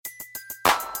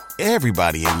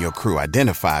Everybody in your crew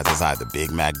identifies as either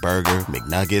Big Mac Burger,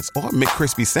 McNuggets, or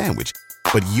McCrispy Sandwich.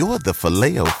 But you're the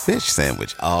Filet-O-Fish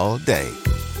Sandwich all day.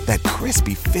 That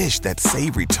crispy fish, that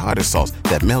savory tartar sauce,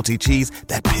 that melty cheese,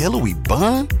 that pillowy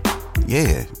bun.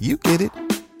 Yeah, you get it.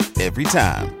 Every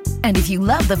time. And if you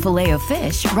love the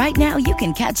Filet-O-Fish, right now you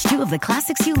can catch 2 of the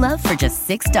classics you love for just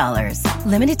 $6.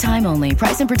 Limited time only.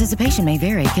 Price and participation may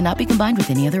vary. Cannot be combined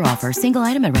with any other offer. Single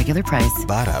item at regular price.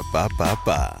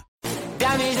 Ba-da-ba-ba-ba.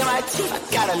 Diamonds in my teeth, I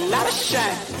got a lot of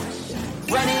shine.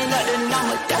 Running up the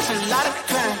number, that's a lot of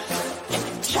crime.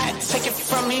 Try to take it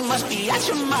from me, must be out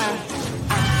your mind.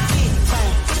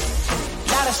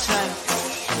 Lot of sun.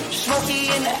 Smoky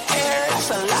in the air, that's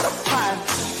a lot of pine.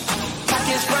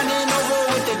 Pockets running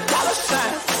over with the dollar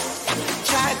sign.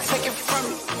 Try to take it from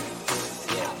me.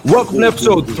 Welcome to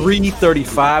episode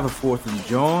 335 of 4th and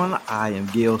John. I am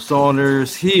Gail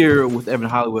Saunders here with Evan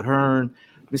Hollywood Hearn,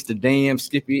 Mr. Dan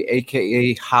Skippy,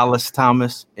 a.k.a. Hollis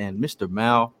Thomas, and Mr.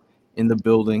 Mal in the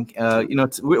building.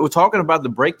 We're talking about the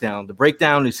breakdown. The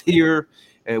breakdown is here.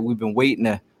 We've been waiting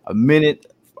a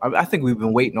minute. I think we've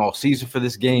been waiting all season for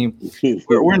this game.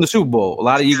 We're in the Super Bowl. A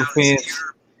lot of Eagle fans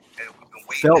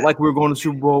felt like we were going to the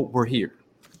Super Bowl. We're here.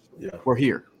 Yeah. We're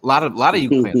here. A lot of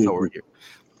Eagle fans thought we're here.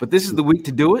 But this is the week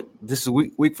to do it. This is a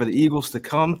week for the Eagles to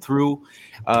come through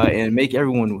and make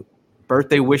everyone's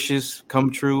birthday wishes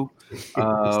come true.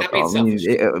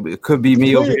 It could be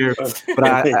me over here, but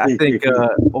I think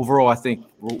overall, I think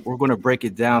we're going to break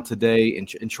it down today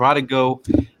and try to go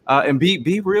and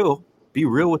be real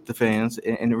with the fans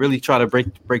and really try to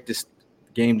break this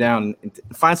game down and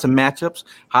find some matchups.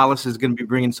 Hollis is going to be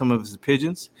bringing some of his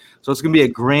pigeons, so it's going to be a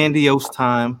grandiose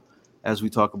time as we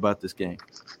talk about this game.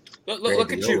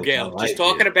 Look at you, Gail. Just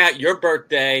talking about your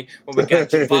birthday when we got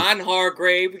Javon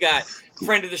Hargrave, we got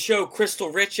friend of the show, Crystal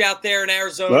Rich out there in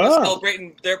Arizona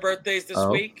celebrating their birthdays this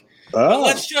week. But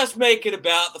let's just make it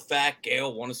about the fact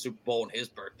Gail won a Super Bowl on his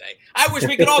birthday. I wish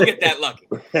we could all get that lucky.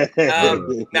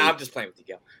 I'm just playing with you,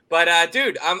 Gail. But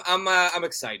dude, I'm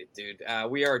excited, dude.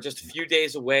 We are just a few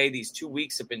days away. These 2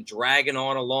 weeks have been dragging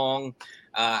on along.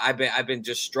 I've been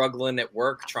just struggling at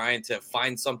work trying to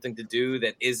find something to do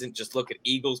that isn't just look at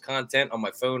Eagles content on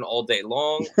my phone all day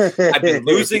long. I've been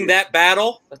losing that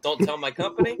battle. Don't tell my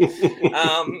company. Just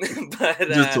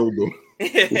told them.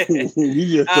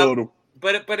 You just told them.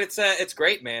 But it's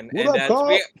great, man.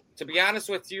 To be honest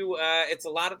with you, it's a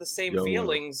lot of the same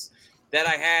feelings that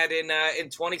I had in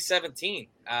 2017.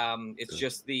 It's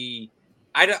just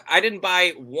I didn't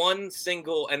buy one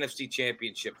single NFC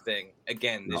Championship thing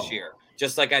again this year,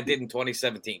 just like I did in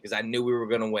 2017, because I knew we were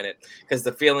going to win it, because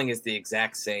the feeling is the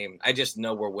exact same. I just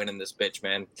know we're winning this bitch,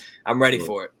 man. I'm ready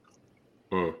for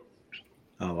it.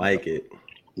 I like it.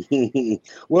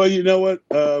 Well, you know what?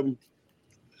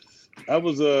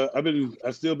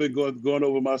 I've still been going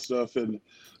over my stuff, and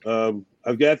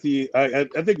I've got I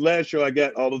think last year I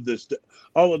got all of this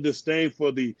disdain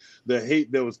for the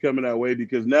hate that was coming our way,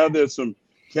 because now there's some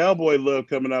Cowboy love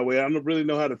coming our way. I don't really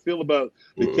know how to feel about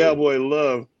the Cowboy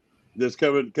love that's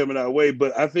coming our way,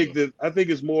 but I think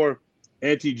it's more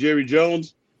anti Jerry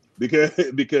Jones,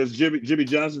 because Jimmy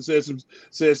Johnson said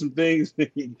some things,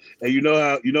 and you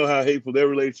know how hateful their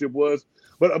relationship was.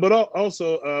 But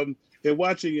also in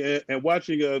watching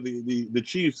the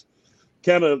Chiefs,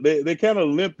 they kind of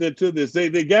limped into this.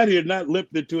 They got here not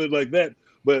limped into it like that,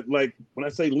 but like when I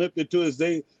say limped into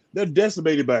it, they're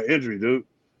decimated by injury, dude.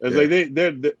 It's like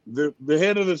the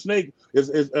head of the snake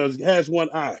has one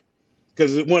eye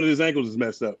because one of his ankles is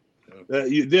messed up. A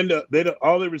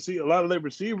lot of their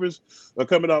receivers are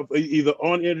coming off either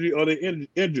on injury or they're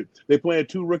injured. They playing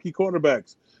 2 rookie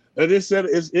quarterbacks. We're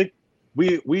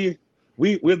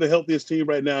the healthiest team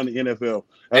right now in the NFL.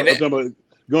 I'm talking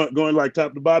about going like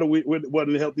top to bottom. We're one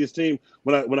of the healthiest team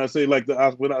when I say like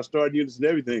with our starting units and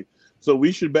everything. So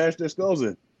we should bash their skulls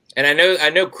in. And I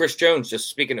know Chris Jones, just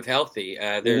speaking of healthy,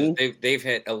 they've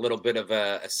hit a little bit of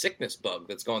a sickness bug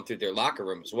that's going through their locker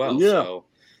room as well. Yeah. So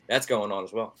that's going on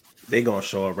as well. They gonna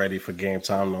show up ready for game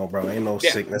time, though, bro. Ain't no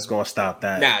sickness gonna stop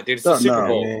that. Nah, dude, it's the Super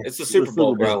Bowl. Man. It's the Super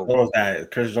Bowl, bro.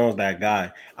 Chris Jones, that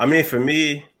guy. I mean, for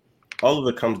me, all of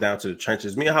it comes down to the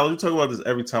trenches. Me and Holly, we talk about this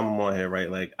every time I'm on here,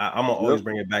 right? Like I'm gonna always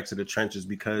bring it back to the trenches,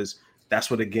 because that's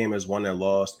where the game is won and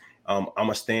lost. I'm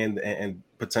gonna stand and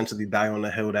potentially die on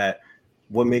the hill that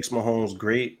what makes Mahomes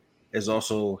great is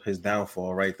also his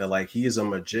downfall, right? That like he is a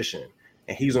magician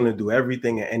and he's gonna do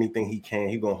everything and anything he can.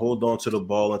 He's gonna hold on to the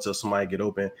ball until somebody get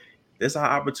open. There's an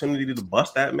opportunity to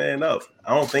bust that man up.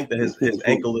 I don't think that his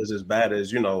ankle is as bad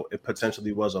as it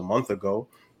potentially was a month ago.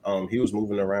 He was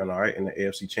moving around all right in the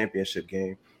AFC Championship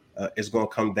game. It's gonna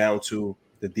come down to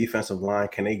the defensive line,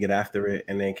 can they get after it?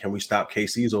 And then can we stop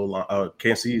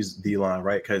KC's D line,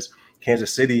 right? Because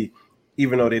Kansas City,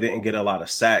 even though they didn't get a lot of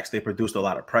sacks, they produced a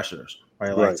lot of pressures,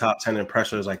 right? Like top 10 in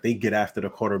pressures, like they get after the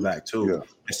quarterback too. Yeah.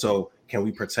 And so can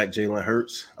we protect Jalen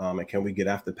Hurts? And can we get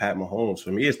after Pat Mahomes?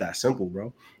 For me, it's that simple,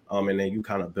 bro. And then you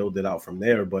kind of build it out from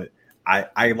there. But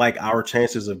I like our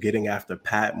chances of getting after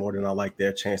Pat more than I like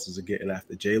their chances of getting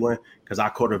after Jalen, because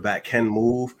our quarterback can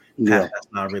move. Pat, that's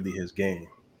not really his game.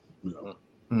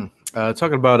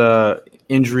 Talking about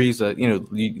injuries, their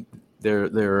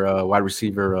wide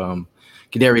receiver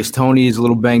Kadarius Toney is a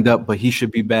little banged up, but he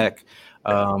should be back.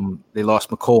 They lost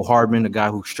McCole Hardman, a guy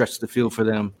who stretched the field for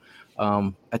them.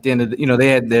 At the end of they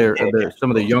had some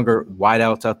of the younger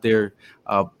wideouts out there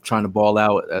trying to ball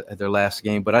out at their last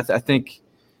game. But I think,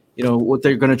 what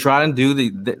they're going to try and do,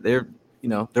 they're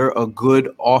a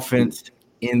good offense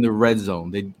in the red zone.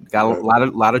 They got a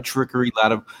lot of trickery,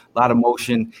 a lot of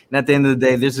motion. And at the end of the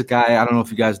day, there's a guy, I don't know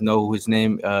if you guys know his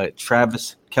name,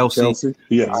 Travis Kelce.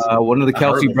 Yes. One of the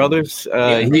Kelce brothers.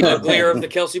 The uglier of the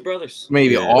Kelce brothers.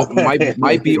 Maybe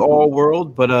might be all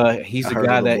world, but he's a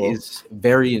guy that is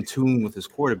very in tune with his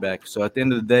quarterback. So at the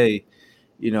end of the day,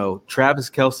 Travis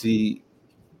Kelce,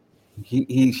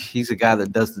 he's a guy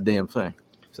that does the damn thing.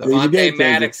 So Devontae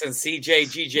Maddox and CJ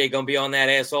GJ gonna be on that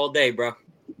ass all day, bro.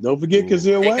 Don't forget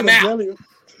Kazir White. I'm telling you.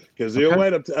 Kazir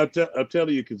White, I'm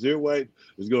telling you, Kazir White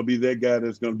is going to be that guy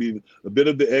that's going to be a bit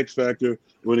of the X factor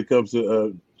when it comes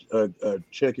to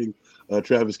checking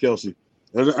Travis Kelce.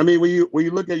 I mean, when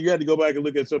you look at, you had to go back and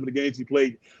look at some of the games he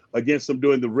played against them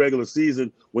during the regular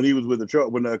season when he was with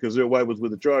when Kazir White was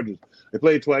with the Chargers. They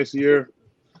played twice a year,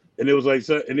 and it was like,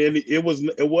 and then it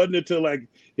wasn't until like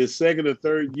his second or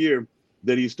third year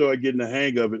that he started getting the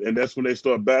hang of it, and that's when they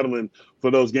start battling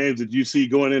for those games that you see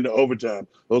going into overtime.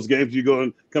 Those games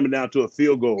coming down to a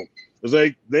field goal. It's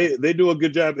like they do a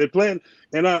good job at playing.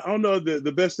 And I don't know,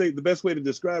 the best way to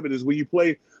describe it is when you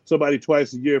play somebody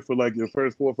twice a year for like your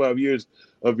first 4 or 5 years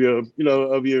of your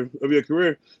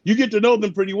career, you get to know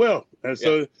them pretty well. And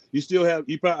so you still have,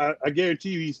 I guarantee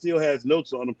you, he still has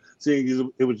notes on them,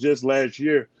 seeing it was just last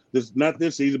year. Not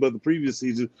this season, but the previous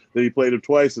season that he played him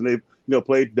twice, and they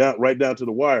played right down to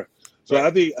the wire. So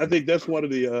I think that's one of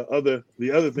the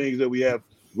other things that we have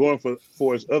going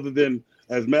for us, other than,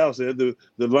 as Mal said, the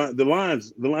line.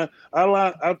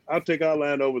 I'll take our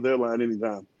line over their line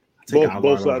anytime.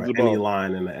 Both sides of the ball. Any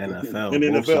line in the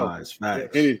NFL. Both sides.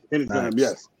 Facts. Anytime.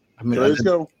 Yes. I mean,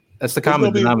 so that's the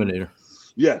common denominator.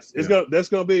 Yes, it's going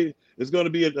to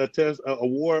be a test, a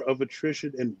war of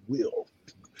attrition and will.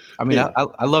 I mean,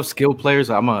 I love skill players.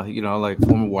 I'm like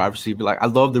former wide receiver. Like I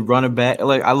love the running back.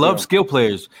 Like I love skill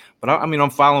players. But I'm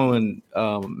following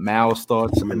Mal's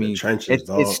thoughts. I mean, trenches,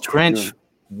 it's trench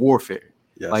warfare.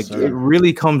 Yes, like sir. It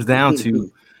really comes down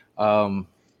to.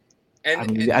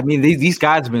 These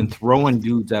guys have been throwing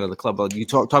dudes out of the club. Like you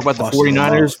talk about the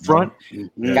 49ers front,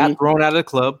 got thrown out of the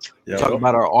club. Yeah. Talk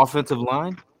about our offensive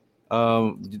line.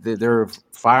 They're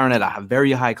firing at a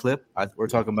very high clip. We're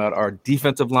talking about our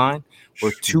defensive line.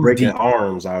 We're too breaking deep.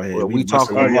 Arms out here. We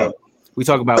talk about the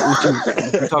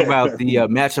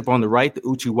matchup on the right, the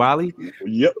Uchiwali.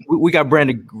 Yep. We got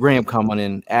Brandon Graham coming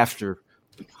in after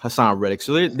Hassan Reddick.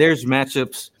 So there's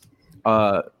matchups,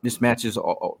 mismatches,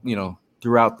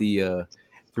 throughout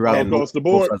across the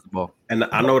board. And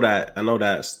I know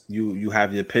that you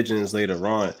have your pigeons later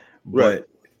on, but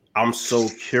I'm so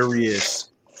curious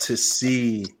to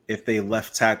see if they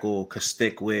left tackle could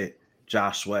stick with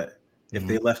Josh Sweat.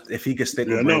 If he could stick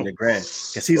with Brandon Graham,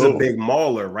 because he's a big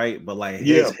mauler, right? But like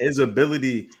his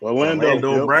ability,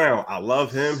 Orlando Brown, I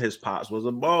love him. His pops was a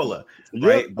baller,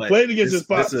 right? But played against his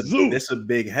pops. This a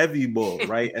big heavy bull,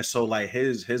 right? And so like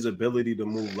his ability to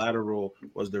move lateral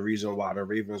was the reason why the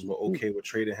Ravens were okay with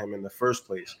trading him in the first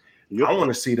place. I want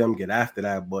to see them get after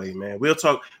that boy, man. We'll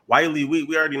talk. Wiley, we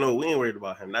already know we ain't worried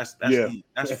about him. That's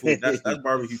food. That's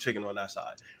barbecue chicken on that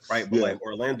side, right? But like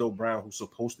Orlando Brown, who's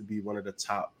supposed to be one of the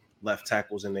top left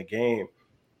tackles in the game,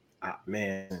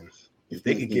 man, if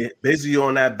they could get busy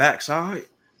on that backside.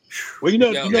 Well,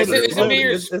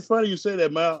 it's funny you say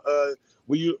that, Mal.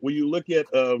 When you look at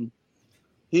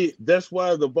that's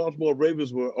why the Baltimore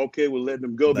Ravens were okay with letting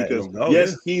him go,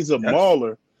 because he's a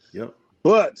mauler,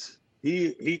 but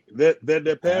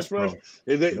that pass rush,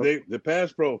 the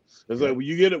pass pro is like when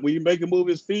you make him move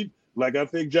his feet, like I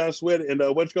think Josh Sweat and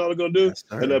what you call it gonna do,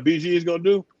 and BG is gonna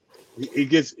do. He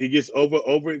gets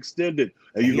overextended,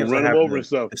 and you can run him over and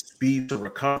stuff. The speed to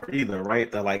recover either, right?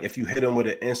 That like if you hit him with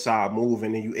an inside move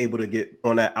and then you able to get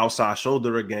on that outside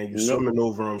shoulder again, you're swimming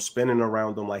over him, spinning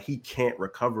around him, like he can't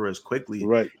recover as quickly.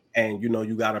 Right. And, you know,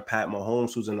 you got a Pat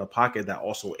Mahomes who's in the pocket that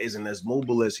also isn't as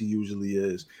mobile as he usually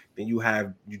is. Then you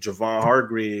have Javon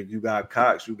Hargrave, you got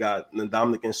Cox, you got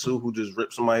Ndamukong Suh, who just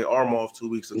ripped somebody's arm off 2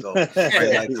 weeks ago.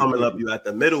 Right? Like coming up you at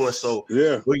the middle. And so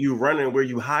where you running, where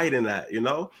you hiding at, you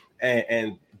know?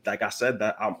 And like I said,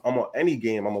 that I'm on any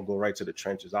game, I'm going to go right to the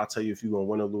trenches. I'll tell you if you're going to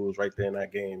win or lose right there in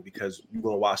that game, because you're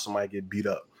going to watch somebody get beat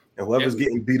up. And whoever's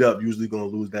getting beat up usually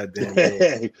going to lose that damn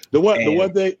game. The one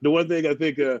thing I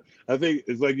think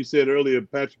is, like you said earlier,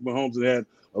 Patrick Mahomes had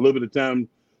a little bit of time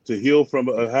to heal from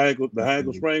the high ankle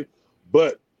sprain,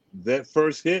 but that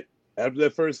first hit, after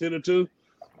that first hit or two,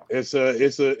 it's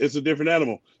a different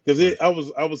animal. Because I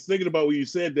was thinking about when you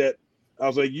said that, I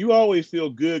was like, you always feel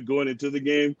good going into the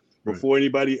game before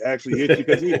anybody actually hits you,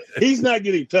 because he's not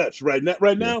getting touched right now.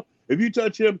 Right now, if you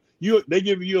touch him, they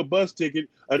give you a bus ticket.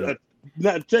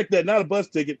 Not a bus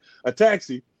ticket, a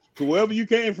taxi to wherever you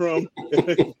came from.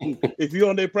 If you're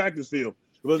on their practice field,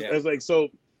 it's like, so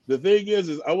the thing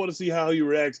is I want to see how he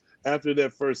reacts after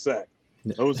that first sack.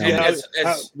 I want to see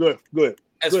go ahead.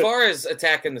 As far as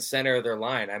attacking the center of their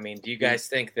line, I mean, do you guys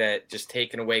think that just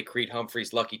taking away Creed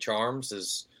Humphrey's Lucky Charms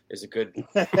is a good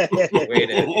way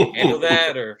to handle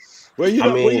that? Or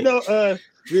the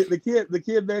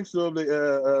kid next to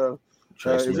him,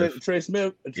 Trey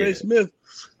Smith. Trey Smith.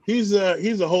 He's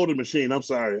a holding machine. I'm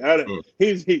sorry.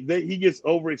 He gets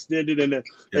overextended,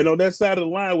 and on that side of the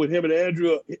line with him and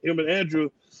Andrew,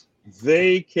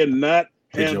 they cannot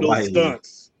handle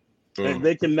stunts. And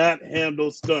they cannot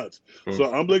handle stunts.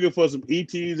 So I'm looking for some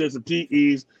ETs and some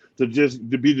TEs to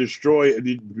be destroying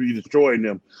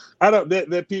them.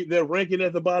 That ranking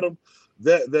at the bottom,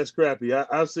 that's crappy.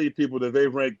 I see people that they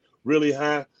rank really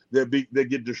high that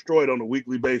get destroyed on a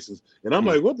weekly basis, and I'm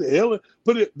like, what the hell?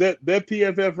 That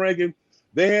PFF ranking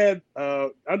they had.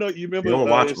 I know you remember.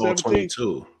 Watch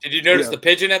 22. Did you notice the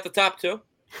pigeon at the top too?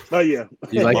 Oh yeah,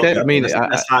 you like that? I mean,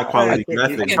 that's high quality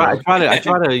graphics. I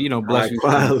try to bless you.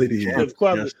 Quality. That's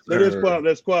quality.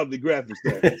 That's quality graphics.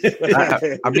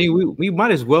 There. I mean, we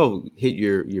might as well hit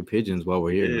your pigeons while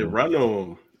we're here. Yeah, run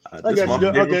them. I got you.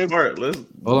 Okay.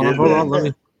 Hold on. Let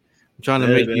me. I'm trying to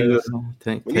make you.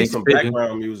 We need some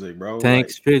background music, bro.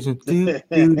 Thanks, pigeon. Do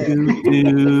do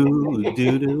do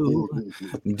do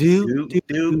do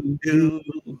do do.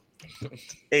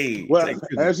 Hey,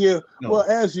 as you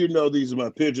know, these are my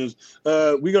pigeons.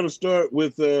 We're gonna start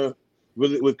with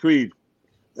Creed.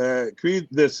 Creed,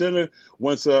 the center.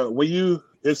 Once when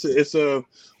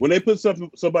they put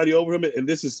somebody over him, and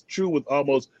this is true with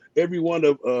almost every one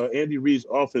of Andy Reid's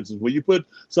offenses. When you put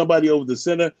somebody over the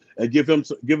center and give him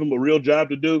a real job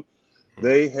to do,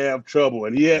 they have trouble.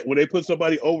 And when they put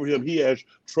somebody over him, he has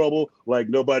trouble like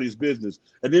nobody's business.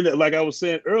 And then, like I was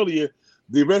saying earlier,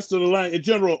 the rest of the line in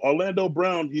general, Orlando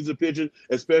Brown, he's a pigeon,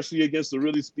 especially against the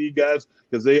really speed guys,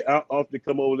 because they often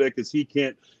come over there because he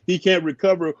can't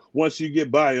recover once you get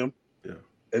by him. Yeah.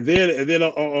 And then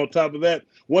on top of that,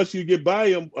 once you get by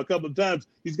him a couple of times,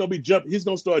 he's gonna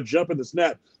start jumping the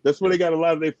snap. That's where they got a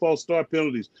lot of their false start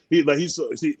penalties. When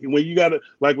you got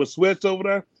when Sweat's over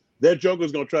there, that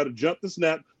joker's gonna try to jump the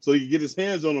snap so he can get his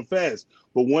hands on him fast.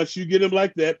 But once you get him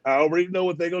like that, I already know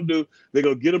what they're gonna do. They're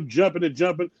gonna get him jumping,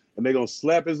 and they're gonna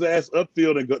slap his ass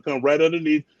upfield and come right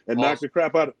underneath and knock the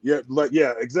crap out of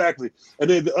exactly. And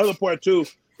then the other part too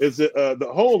is that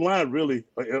the whole line really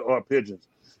are pigeons.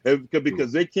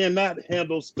 Because they cannot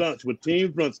handle stunts. When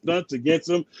teams run stunts against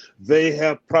them, they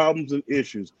have problems and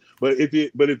issues. But if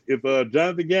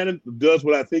Jonathan Gannon does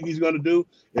what I think he's going to do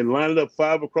and line it up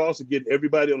 5 across and get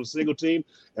everybody on a single team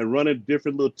and running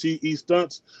different little TE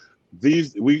stunts,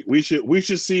 we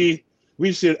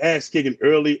should ass kicking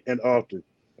early and often.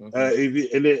 And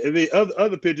the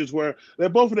other pitchers where they're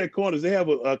both of their corners, they have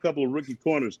a couple of rookie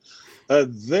corners.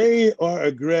 They are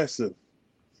aggressive.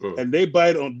 And they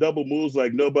bite on double moves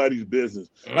like nobody's business.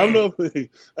 I don't know if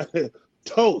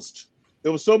toast.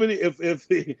 There was so many. If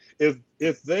the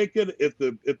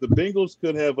Bengals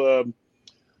could have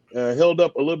held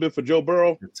up a little bit for Joe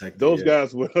Burrow, those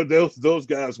guys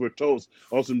were toast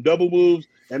on some double moves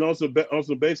and on some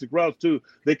basic routes too.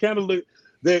 They kind of look.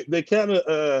 They kind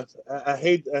of. I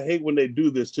hate when they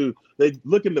do this too. They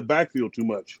look in the backfield too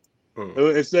much.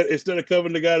 Instead of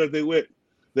covering the guy that they with.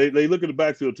 They look at the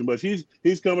backfield too much. He's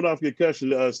coming off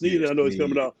concussion. Snead, I know he's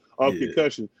coming off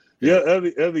concussion.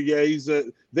 Other guy,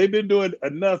 they've been doing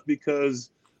enough because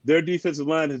their defensive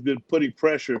line has been putting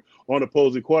pressure on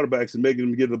opposing quarterbacks and making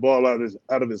him get the ball out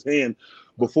of his hand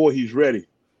before he's ready.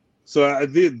 So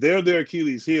they're their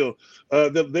Achilles heel.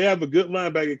 They have a good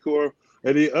linebacker core,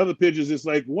 and the other pitchers, it's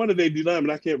like one of their D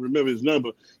linemen, I can't remember his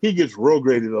number. He gets road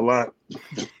graded a lot.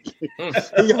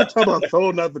 He got talking about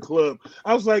throwing out the club.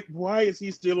 I was like, why is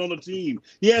he still on the team?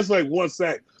 He has like one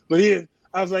sack, but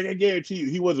I was like, I guarantee you,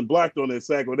 he wasn't blocked on that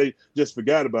sack, or they just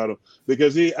forgot about him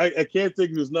because I can't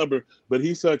think of his number, but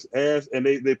he sucks ass, and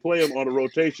they play him on a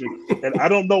rotation, and I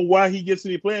don't know why he gets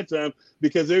any playing time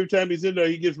because every time he's in there,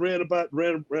 he gets ran up the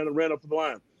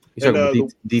line. You talking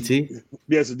about DT?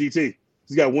 Yes, a DT.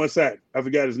 He's got one sack. I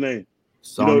forgot his name.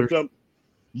 Saunders? You know,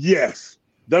 yes.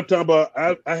 I'm talking about.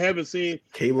 I haven't seen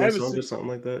Kalen Saunders, something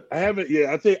like that. I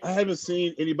haven't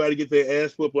seen anybody get their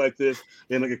ass whooped like this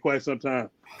in like quite some time.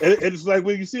 And it's like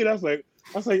when you see it, I was like,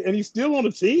 and he's still on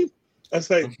the team. I was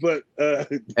like, but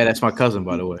hey, that's my cousin,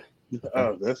 by the way.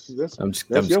 Oh, that's your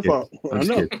fault. I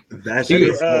know. That's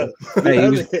your fault.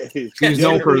 He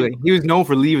was known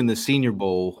for leaving the Senior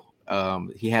Bowl.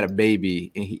 He had a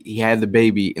baby, and he had the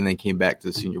baby, and then came back to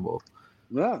the Senior Bowl.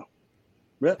 Wow,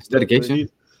 yeah, it's dedication.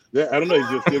 I don't know.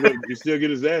 He still get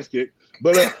his ass kicked,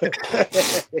 but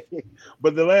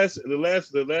but the last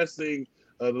thing,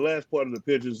 the last part of the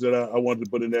pitches that I wanted to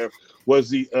put in there was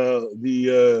the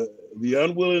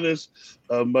unwillingness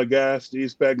of my guy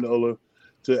Steve Spagnuolo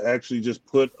to actually just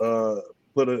put a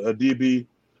DB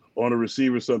on a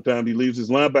receiver. Sometimes he leaves his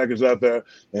linebackers out there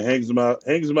and hangs them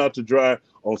out to dry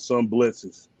on some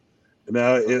blitzes.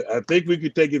 Now, I think we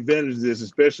could take advantage of this,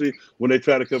 especially when they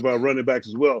try to cover our running backs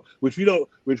as well, I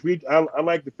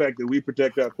like the fact that we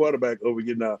protect our quarterback over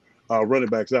getting our running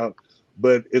backs out.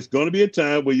 But it's going to be a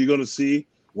time where you're going to see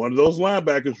one of those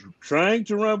linebackers trying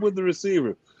to run with the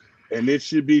receiver, and it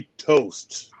should be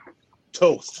toast.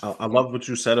 I love what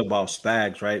you said about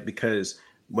Spags, right? Because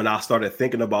when I started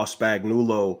thinking about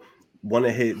Spagnuolo, one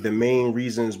of the main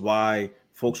reasons why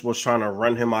folks was trying to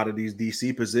run him out of these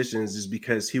DC positions is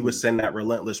because he would send that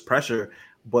relentless pressure,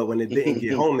 but when it didn't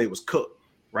get home, they was cooked,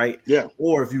 right? Yeah.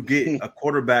 Or if you get a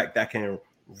quarterback that can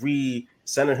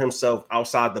re-center himself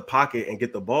outside the pocket and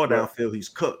get the ball downfield, he's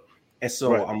cooked. And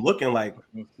so I'm looking like,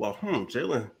 well,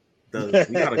 Jalen, we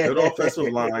got a good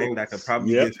offensive line that could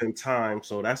probably give him time,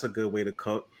 so that's a good way to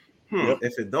cook.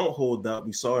 If it don't hold up,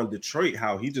 we saw in Detroit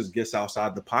how he just gets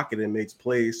outside the pocket and makes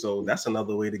plays, so that's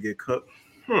another way to get cooked.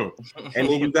 And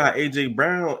then you got AJ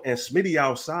Brown and Smitty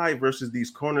outside versus these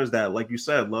corners that, like you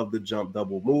said, love to jump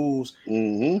double moves,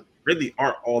 really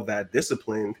aren't all that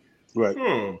disciplined, right?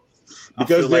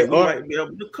 Because they might be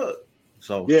able to cook.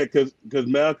 So because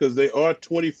they are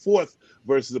 24th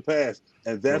versus the pass,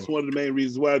 and that's one of the main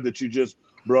reasons why that you just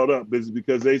brought up is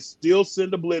because they still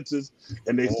send the blitzes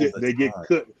and they get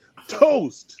cooked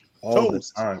toast.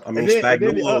 The time. I mean,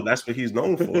 Spagnuolo, that's what he's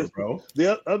known for, bro.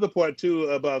 The other part too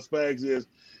about Spags is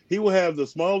he will have the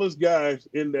smallest guys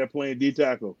in there playing D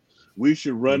tackle. We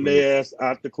should run their ass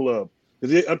out the club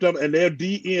and their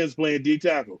D ends playing D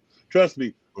tackle. Trust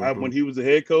me, when he was the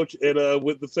head coach at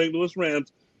with the St. Louis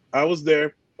Rams, I was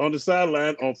there on the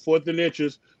sideline on 4th and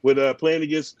inches with playing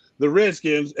against the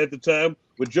Redskins at the time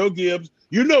with Joe Gibbs.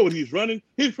 You know what he's running?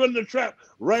 He's running the trap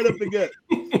right up the gut.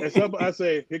 And I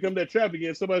say, here come that trap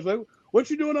again. Somebody's like, what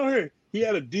you doing out here? He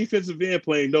had a defensive end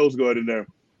playing nose guard in there.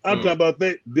 I'm talking about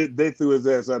they threw his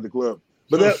ass out the club.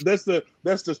 But that's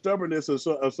the stubbornness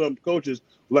of some coaches,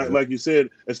 like you said,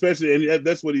 especially, and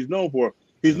that's what he's known for.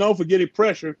 He's known for getting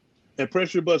pressure and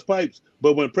pressure bust pipes.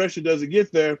 But when pressure doesn't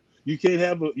get there, you can't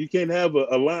have a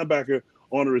linebacker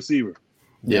on a receiver.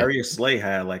 Darius Slay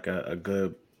had like a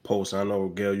good post. I know,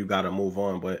 Gail, you got to move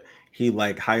on, but he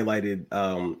like highlighted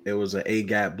it was an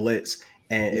A-gap blitz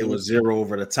and it was 0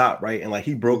 over the top, right? And like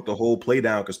he broke the whole play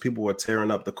down because people were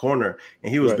tearing up the corner,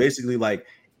 and he was basically like,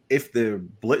 if the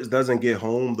blitz doesn't get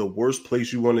home, the worst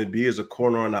place you want to be is a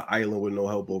corner on the island with no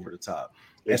help over the top.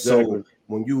 Exactly. And so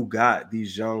when you got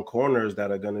these young corners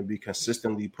that are going to be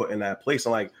consistently put in that place,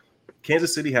 and like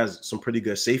Kansas City has some pretty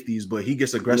good safeties, but he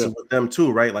gets aggressive with them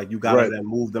too, right? Like you got to then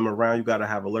move them around. You got to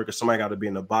have a lurker. Somebody got to be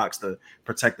in the box to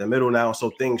protect the middle now.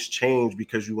 So things change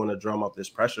because you want to drum up this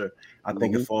pressure. I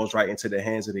think it falls right into the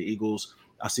hands of the Eagles.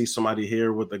 I see somebody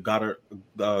here with the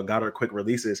Goddard quick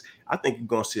releases. I think you're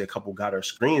going to see a couple Goddard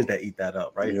screens that eat that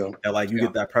up, right? That like you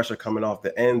get that pressure coming off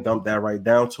the end, dump that right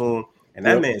down to him. And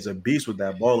that man is a beast with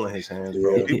that ball in his hands,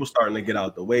 bro. People starting to get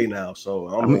out the way now, so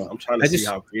I'm trying to see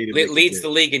how creative it leads the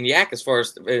league in yak as far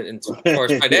as tight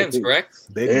ends, correct?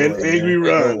 And angry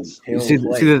runs. See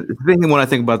the thing when I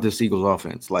think about this Eagles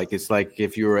offense, like it's like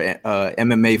if you're a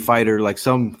MMA fighter, like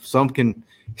some can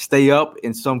stay up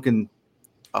and some can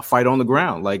fight on the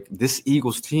ground. Like this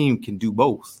Eagles team can do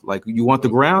both. Like you want the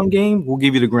ground game, we'll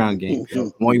give you the ground game.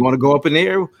 When you want to go up in the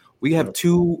air, we have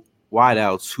two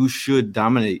wideouts who should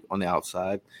dominate on the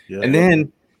outside. And then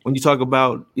when you talk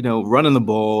about, running the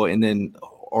ball and then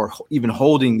or even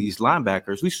holding these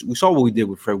linebackers. We saw what we did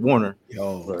with Fred Warner.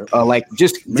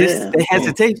 Just the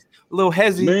hesitation, a little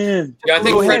hesitant. Man, yeah, I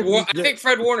think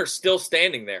Fred Warner's still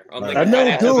standing there. I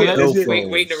know, dude.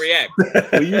 Waiting to react.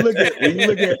 When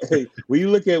you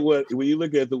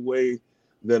look at the way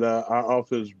that our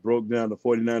offense broke down the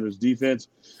 49ers defense,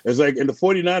 it's like, and the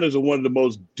 49ers are one of the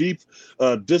most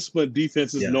disciplined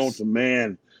defenses known to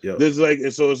man. Yep. There's like,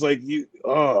 so it's like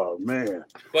oh man.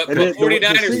 But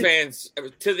 49ers fans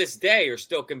to this day are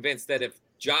still convinced that if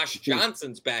Josh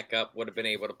Johnson's backup would have been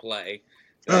able to play,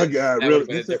 oh God, that really? Would have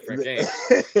been a different game.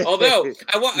 Although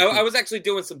I was actually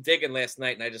doing some digging last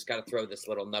night, and I just got to throw this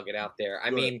little nugget out there. I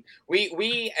mean,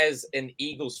 we as an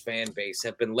Eagles fan base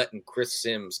have been letting Chris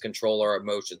Sims control our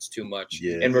emotions too much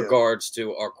in regards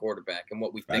to our quarterback and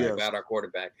what we think about our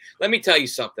quarterback. Let me tell you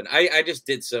something. I just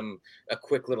did a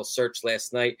quick little search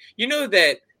last night. You know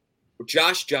that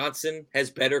Josh Johnson has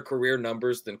better career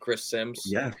numbers than Chris Sims.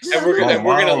 Yeah, and we're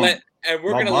gonna let. And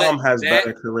we're my gonna mom let has that,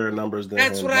 better career numbers than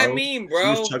that's him, what bro. I mean,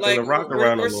 bro. Like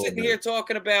we're sitting here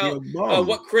talking about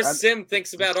what Chris Sim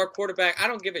thinks about our quarterback. I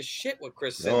don't give a shit what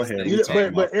Chris Sim thinks.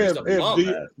 But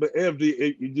Ev, do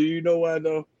you know why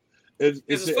though?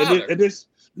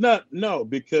 No,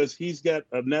 because he's got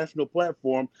a national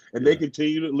platform, and they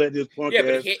continue to let his punk ass.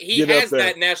 But he has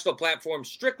that national platform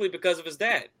strictly because of his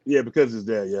dad. Yeah, because his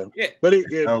dad. Yeah. But I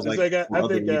think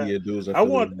I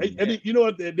want. And you know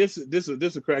what? This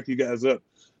will crack you guys up.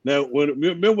 Now,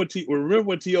 remember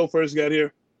when T.O. first got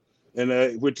here,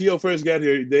 and when T.O. first got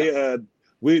here, they had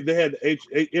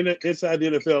Inside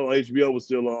the NFL on HBO was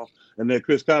still on, and then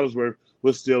Chris Collinsworth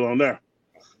was still on there.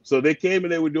 So they came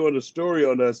and they were doing a story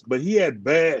on us, but he had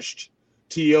bashed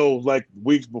T.O. like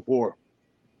weeks before.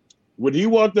 When he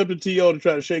walked up to T.O. to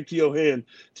try to shake T.O. hand,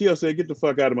 T.O. said, "Get the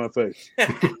fuck out of my face."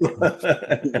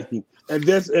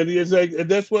 that's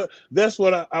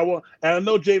what I want. And I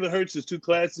know Jalen Hurts is too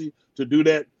classy to do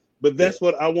that, but that's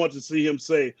what I want to see him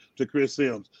say to Chris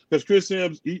Sims. Because Chris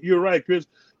Sims, you're right, Chris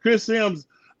Sims.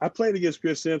 I played against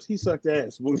Chris Sims. He sucked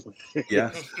ass.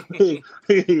 Yeah, we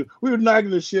were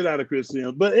knocking the shit out of Chris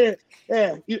Sims. But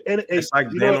it's like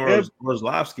Dan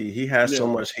Orlovsky. He has so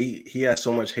much hate. He has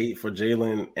so much hate for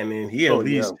Jalen, and then he at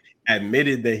least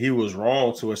admitted that he was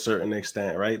wrong to a certain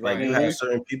extent, right? Like you have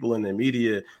certain people in the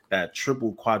media that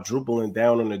quadrupling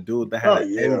down on the dude that had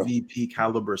an MVP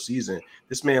caliber season.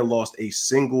 This man lost a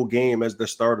single game as the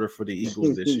starter for the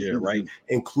Eagles this year, right?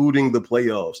 Including the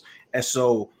playoffs, and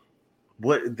so.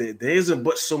 There isn't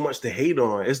but so much to hate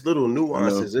on. It's little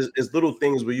nuances. It's little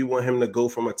things where you want him to go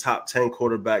from a top 10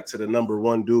 quarterback to the number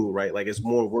one dude, right? Like it's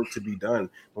more work to be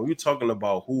done. When you're talking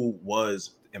about who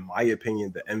was, in my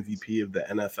opinion, the MVP of the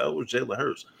NFL was Jalen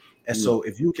Hurts. And so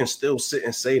if you can still sit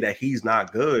and say that he's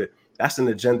not good, that's an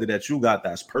agenda that you got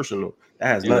that's personal. That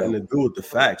has nothing to do with the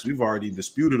facts. We've already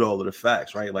disputed all of the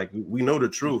facts, right? Like we know the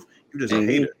truth. You just a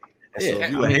hater.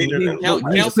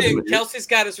 Kelsey's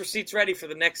got his receipts ready for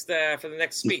the next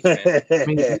speech. Man.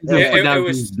 It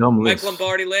was Mike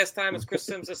Lombardi last time. It's Chris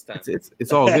Sims this time.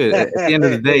 It's all good. At the end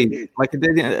of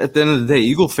the day,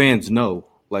 Eagle fans know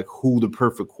like who the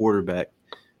perfect quarterback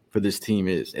for this team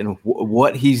is and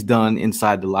what he's done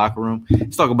inside the locker room.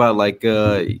 Let's talk about like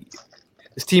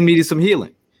this team needed some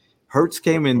healing. Hurts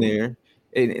came in there,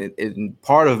 and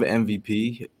part of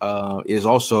MVP is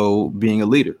also being a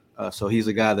leader. So he's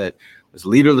a guy that was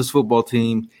leader of this football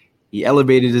team. He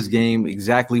elevated his game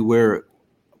exactly where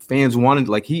fans wanted.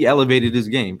 Like he elevated his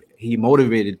game. He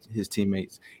motivated his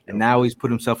teammates, and now he's put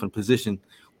himself in position.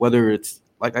 Whether it's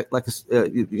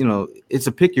it's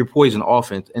a pick your poison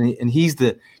offense, and he's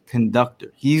the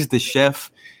conductor. He's the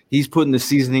chef. He's putting the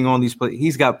seasoning on these plays.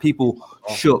 He's got people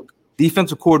shook.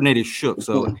 Defensive coordinator shook.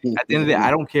 So at the end of the day,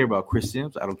 I don't care about Chris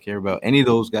Sims. I don't care about any of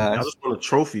those guys. I just want a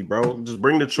trophy, bro. Just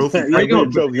bring the trophy. Take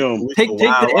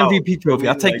the MVP trophy.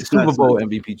 I'll take the Super Bowl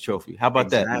MVP trophy. How about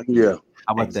that? Yeah.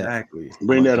 How about that?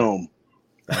 Bring that home.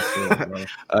 That's it, bro.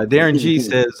 Darren G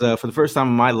says, for the first time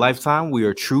in my lifetime, we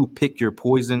are true pick your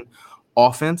poison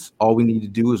offense. All we need to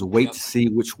do is wait to see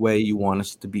which way you want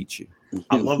us to beat you.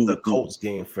 I love the Colts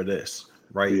game for this.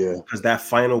 Right, because that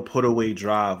final put away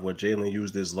drive where Jalen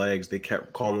used his legs, they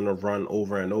kept calling a run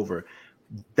over and over.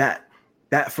 That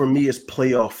for me is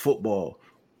playoff football.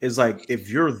 It's like if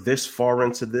you're this far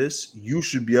into this, you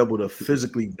should be able to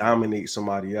physically dominate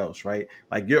somebody else, right?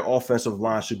 Like your offensive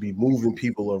line should be moving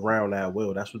people around at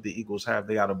will. That's what the Eagles have.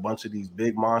 They got a bunch of these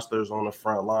big monsters on the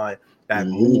front line that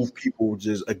move people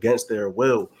just against their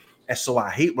will. And so I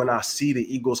hate when I see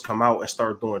the Eagles come out and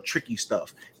start doing tricky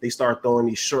stuff. They start throwing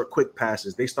these short, quick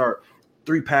passes. They start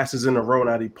 3 passes in a row,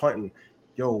 now they punting.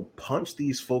 Yo, punch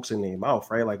these folks in their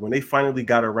mouth, right? Like when they finally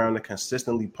got around to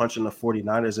consistently punching the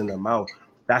 49ers in the mouth,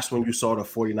 that's when you saw the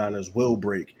 49ers will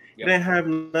break. It didn't have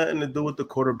nothing to do with the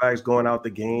quarterbacks going out the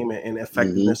game and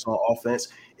effectiveness on offense.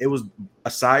 It was,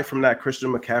 aside from that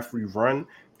Christian McCaffrey run,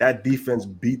 that defense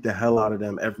beat the hell out of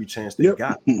them every chance they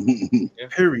got.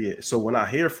 Period. So when I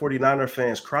hear 49er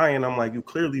fans crying, I'm like, you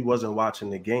clearly wasn't watching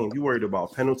the game. You worried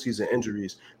about penalties and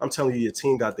injuries. I'm telling you, your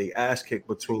team got their ass kicked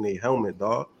between their helmet,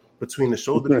 dog, between the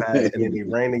shoulder pads, and then they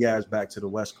ran the guys back to the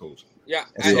West Coast. Yeah.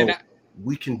 And so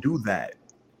we can do that.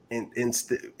 And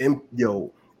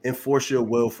enforce your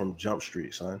will from Jump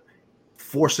Street, son.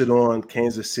 Force it on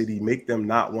Kansas City. Make them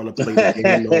not want to play the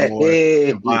game no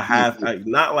more.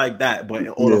 Not like that, but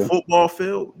on a football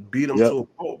field, beat them to a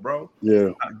pulp, bro. Yeah.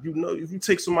 If you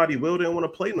take somebody will, they don't want to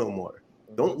play no more.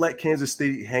 Don't let Kansas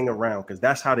City hang around, because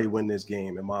that's how they win this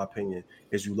game, in my opinion,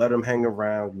 is you let them hang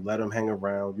around,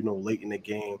 late in the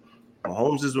game.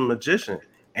 Mahomes is a magician.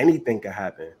 Anything can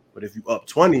happen. But if you up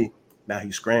 20, now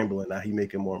he's scrambling. Now he's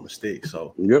making more mistakes.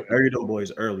 So bury them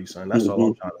boys early, son. That's all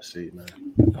I'm trying to see, man.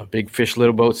 A Big Fish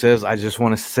Little Boat says, I just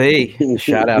want to say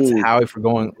shout out to Howie for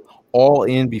going all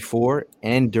in before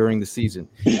and during the season.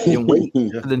 He didn't wait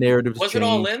for the narrative to change. Was it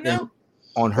all in, though?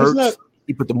 On Hurts,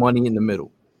 he put the money in the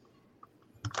middle.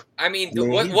 I mean,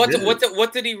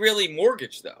 what did he really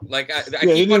mortgage, though? Like, I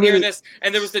keep on hearing this,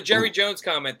 and there was the Jerry Jones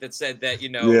comment that said that,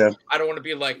 I don't want to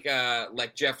be like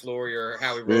Jeff Lurie or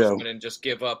Howie Roseman and just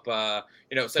give up,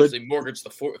 essentially mortgage the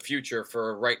future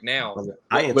for right now.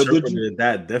 I interpreted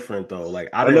that different, though. Like,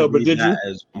 I didn't read that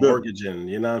as mortgaging,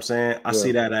 you know what I'm saying? I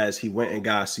see that as he went and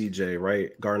got CJ,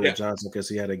 right? Gardner Johnson, because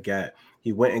he had a gap.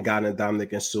 He went and got in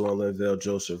Dominic and Sue and Linval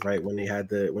Joseph, right? When they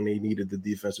needed the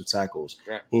defensive tackles.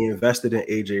 Right. He invested in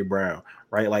AJ Brown,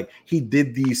 right? Like, he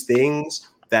did these things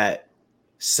that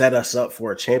set us up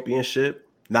for a championship,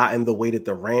 not in the way that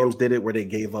the Rams did it, where they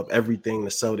gave up everything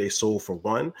to sell their soul for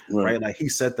one, right? Like, he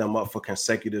set them up for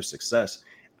consecutive success.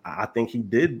 I think he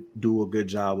did do a good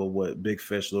job of what Big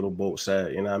Fish Little Boat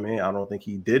said. You know what I mean? I don't think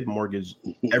he did mortgage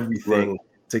everything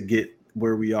to get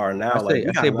where we are now. I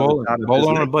say balling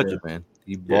on a budget, man.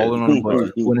 He balling on a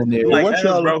budget. Went in there. Like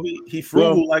Ev, bro. He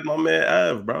frugal like my man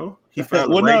Ev, bro. He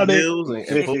found the right deals and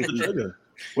pulled the trigger.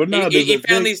 He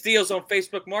found these deals on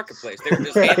Facebook Marketplace. They were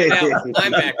just handing out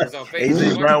linebackers on Facebook.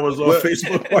 AJ Brown was on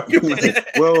Facebook Marketplace.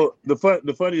 Well,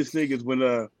 the funniest thing is when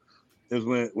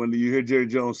you hear Jerry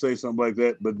Jones say something like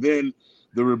that, but then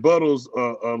the rebuttals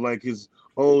are like his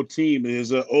old team.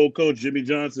 His old coach Jimmy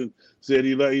Johnson said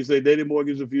he said they didn't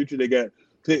mortgage the future. They got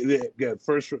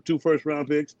two first round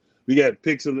picks. We got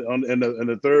picks in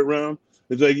the third round.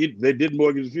 It's like they did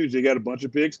mortgage the future. They got a bunch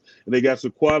of picks and they got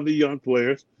some quality young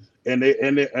players, and they're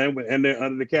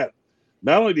under the cap.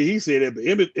 Not only did he say that, but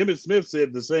Emmitt Smith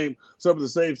said some of the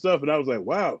same stuff, and I was like,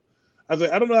 wow. I was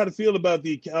like, I don't know how to feel about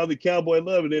all the Cowboy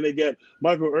love, and then they got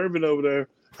Michael Irvin over there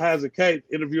high as a kite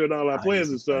interviewing all our players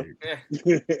and stuff.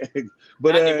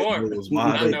 But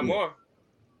not no more.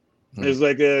 It's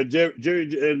like Jerry,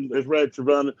 and it's right,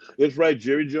 Trevon. It's right.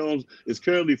 Jerry Jones is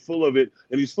currently full of it,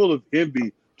 and he's full of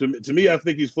envy. To me, I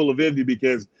think he's full of envy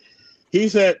because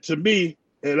he's had, to me,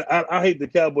 and I hate the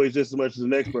Cowboys just as much as the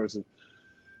next person.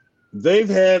 They've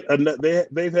had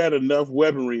enough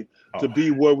weaponry to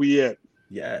be where we at.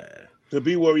 Yeah. To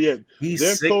be where we at.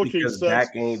 He's sick because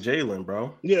Dak ain't Jalen,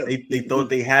 bro. Yeah. They thought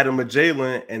they had him a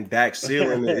Jalen, and Dak's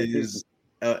ceiling is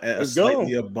a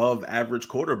slightly above average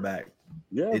quarterback.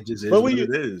 Yeah, it just is what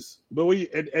it is. But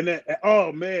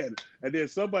oh man, and then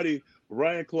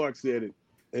Ryan Clark said it,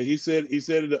 and he said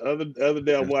it the other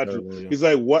day. I'm watching. He's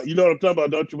like, "What? You know what I'm talking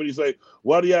about, don't you?" When he's like,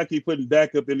 "Why do y'all keep putting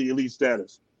Dak up in the elite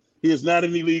status? He is not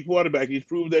an elite quarterback. He's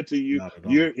proved that to you.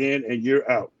 You're in and you're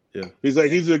out." Yeah, he's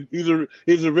like he's a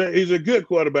good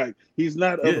quarterback. He's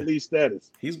not of elite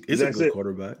status. He's a good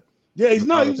quarterback. Yeah, he's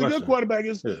not. He's a good quarterback.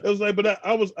 It was like, but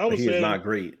I was saying he's not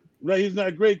great. No, he's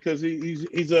not great because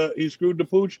he screwed the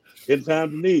pooch in time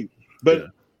of need. But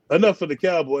enough for the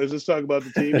Cowboys. Let's talk about the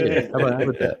team. How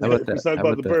about that? Let's talk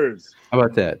about the Birds. How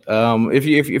about that? If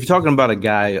you're talking about a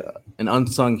guy, an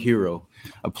unsung hero,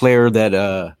 a player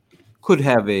that could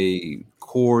have a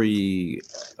Corey-like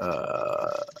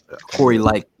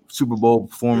Super Bowl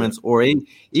performance, or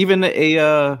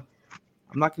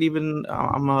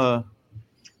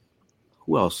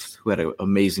who else who had an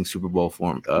amazing Super Bowl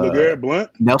form? LeGarrette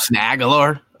Blount, Nelson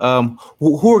Aguilar.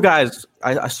 Who are guys?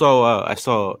 I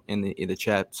saw in the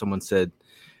chat someone said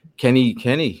Kenny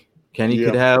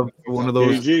could have one of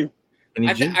those.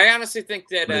 I honestly think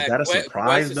that is that a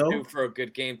surprise Wes though? is due for a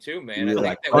good game too, man. Yeah,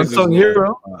 I think that unsung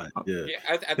hero.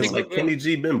 I think like Kenny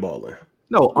G been balling.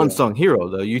 No, unsung hero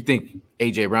though. You think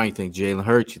AJ Brown? You think Jalen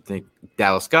Hurts? You think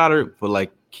Dallas Goedert? But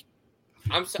like.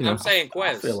 I'm saying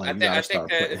Quez. I think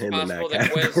that it's possible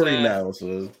that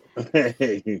Quez.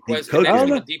 Wes connects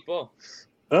with a deep ball.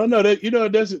 I don't know.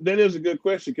 That is a good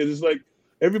question because it's like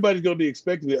everybody's going to be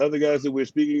expecting the other guys that we're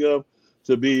speaking of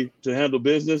to handle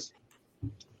business.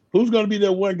 Who's going to be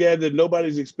that one guy that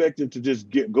nobody's expecting to just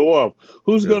go off?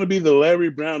 Who's going to be the Larry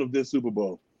Brown of this Super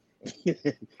Bowl?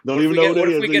 Don't even know who that is. What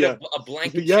if we get a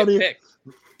blanket chip pick?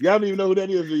 Y'all don't even know who that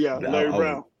is, Larry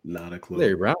Brown. Not a clue.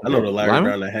 Larry Brown. I know the Larry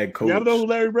Brown, the head coach. Y'all know who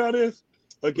Larry Brown is?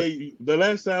 Okay, the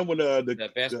last time when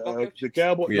the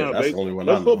Cowboys, that's the only one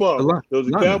I know. Football, it was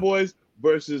the Cowboys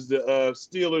versus the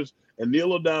Steelers, and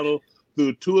Neil O'Donnell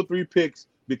threw 2 or 3 picks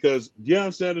because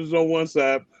Deion Sanders was on one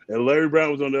side and Larry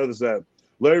Brown was on the other side.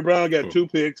 Larry Brown got 2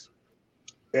 picks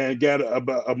and got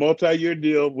a multi-year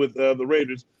deal with the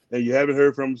Raiders, and you haven't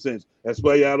heard from him since. That's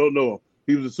why y'all don't know him.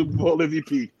 He was a Super Bowl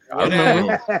MVP.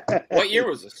 What year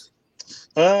was this?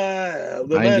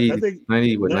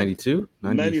 92?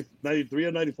 93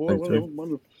 or 94.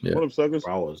 One of them suckers.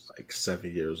 I was like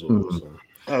 7 years old. Mm-hmm.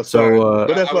 But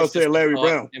that's why I was saying Larry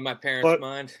Brown. In my parents'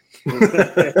 mind.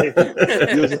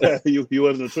 you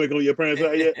wasn't a twinkle in your parents'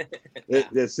 eye yet?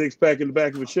 That 6-pack in the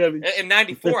back of a Chevy? In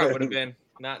 94, I would have been.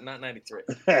 Not 93.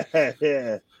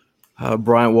 Yeah.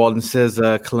 Brian Walden says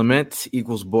Clement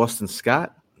equals Boston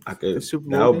Scott. That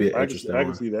would be interesting. I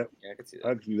can see that. Yeah, I can see that.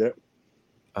 I can see that.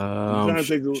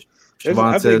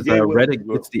 Siobhan says Reddick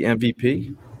gets the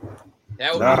MVP.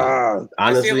 Honestly,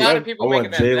 I see a lot of people I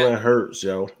want Jalen Hurts,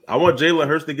 yo. I want Jalen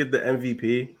Hurts to get the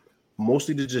MVP,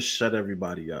 mostly to just shut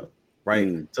everybody up,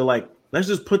 right? So, let's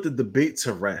just put the debate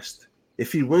to rest.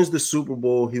 If he wins the Super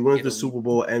Bowl, he wins the Super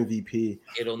Bowl MVP.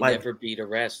 It'll never be the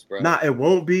rest, bro. Nah, it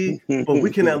won't be, but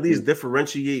we can at least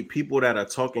differentiate people that are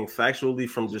talking factually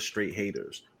from just straight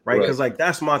haters, right? Because,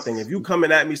 that's my thing. If you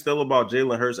coming at me still about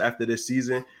Jalen Hurts after this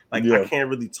season, I can't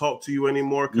really talk to you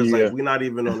anymore because, we're not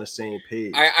even on the same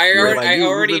page. I already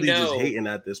really know. Just hating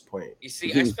at this point. You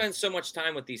see, I spend so much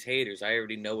time with these haters. I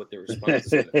already know what their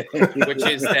response is going to be, which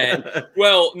is that,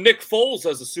 Nick Foles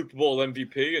has a Super Bowl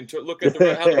MVP, and look at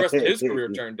how the rest of his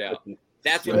career turned out.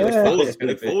 That's what Nick Foles is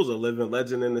going to be. Nick Foles a living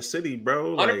legend in the city,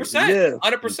 bro. 100%.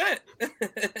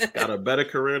 100%. Got a better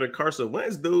career than Carson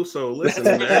Wentz, dude. So listen,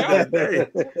 man. Hey,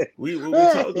 what we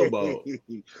talking about?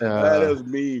 That is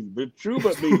mean, but true,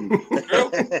 but mean.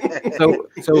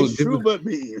 So true, but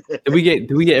mean. Did we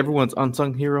get everyone's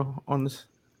unsung hero on this?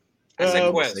 I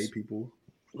said Quest. People.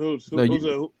 Who?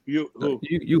 You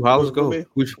Hollis, go.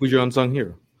 Who's your unsung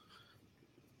hero?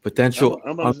 Potential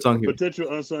unsung hero.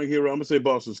 Potential unsung hero. I'm gonna say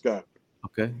Boston Scott.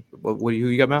 Okay. Who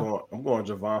you got, Mal? I'm going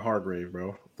Javon Hargrave,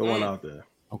 bro. The one out there.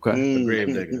 Okay. The grave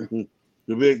digger.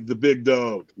 the big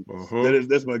dog.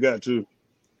 That's my guy too.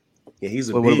 Yeah, he's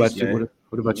a beast, what about man. you?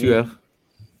 What about you, F?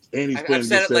 And I've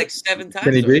said it like 7 times.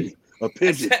 Kenny G? A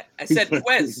pigeon. I said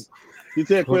Quez. He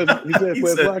said Quez. He said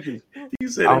Quez Watkins. He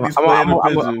said he's playing a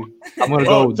pigeon. I'm gonna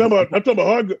go. I'm talking about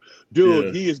Hargrave.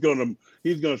 Dude, he's gonna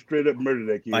straight up murder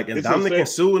that kid. And Dominic and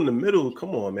Sue in the middle.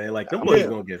 Come on, man. Them boys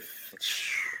gonna get.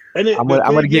 I'm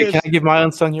gonna get. Can I give my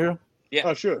unsung hero? Yeah.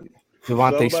 Oh, sure.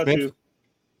 Devontae Smith.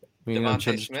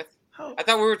 Devontae Smith. I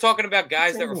thought we were talking about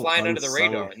guys that were flying under the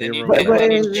radar, and then you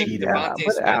Devontae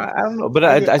Smith. I don't know,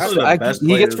 but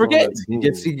he gets forgotten. He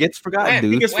gets forgotten,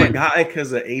 dude. He gets forgotten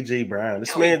because of AJ Brown.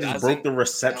 This man just broke the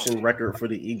reception record for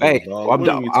the Eagles. Hey, I'm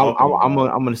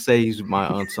gonna say he's my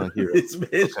unsung hero.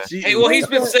 Hey, well, he's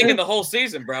been singing the whole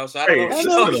season, bro. So I don't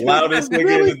know. The loudest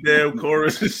nigga in the damn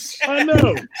chorus. I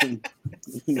know.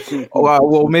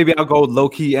 Well, maybe I'll go low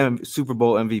key Super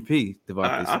Bowl MVP.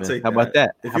 Devontae Smith. How about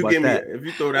that? If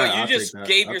you throw that, you just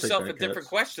gave yourself a different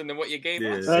question than what you gave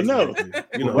us. I know.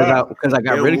 Because I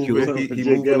got ridiculed. He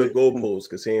moved the goalposts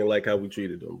because he didn't like how we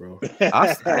treated him, bro.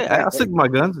 I'll stick my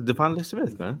guns to Devontae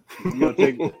Smith, man.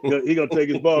 He gonna take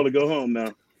his ball to go home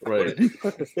now. Right.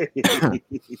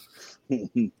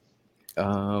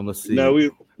 Let's see. No,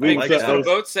 we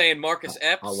both saying Marcus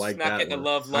Epps not getting the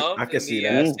love I can see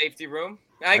in the safety room.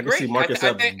 I agree. I can see Marcus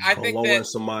Epps blowing that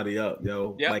somebody up,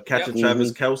 yo. Catching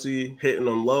Travis Kelce, hitting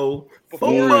them low.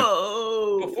 Before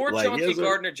Chauncey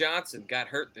Gardner-Johnson got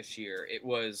hurt this year, it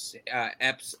was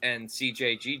Epps and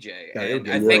CJ and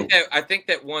I think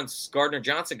that once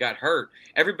Gardner-Johnson got hurt,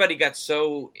 everybody got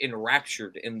so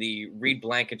enraptured in the Reed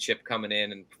Blankenship coming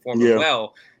in and performing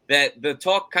well that the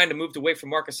talk kind of moved away from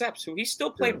Marcus Epps, who he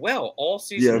still played well all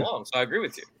season long. So I agree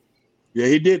with you. Yeah,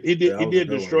 he did. He did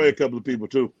destroy a couple of people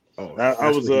too. I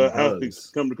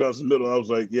was coming across the middle. I was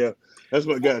like, yeah, that's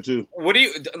my guy too.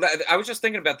 I was just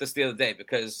thinking about this the other day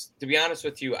because, to be honest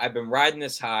with you, I've been riding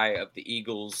this high of the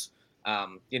Eagles,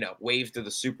 wave to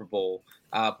the Super Bowl.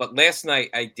 But last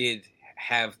night I did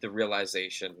have the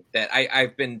realization that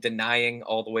I've been denying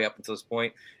all the way up until this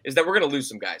point is that we're going to lose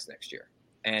some guys next year.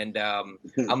 And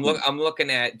I'm looking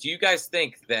at. Do you guys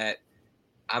think that?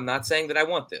 I'm not saying that I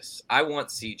want this. I want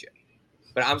CJ,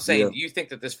 but I'm saying, do you think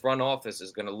that this front office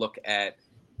is going to look at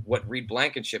what Reed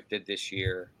Blankenship did this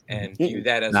year and view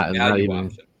that as a value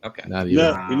option? Okay.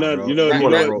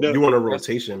 You want a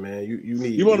rotation, man.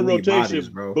 You want a rotation, bodies,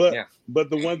 bro. But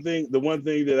the one thing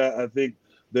that I think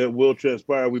that will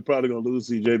transpire, we're probably gonna lose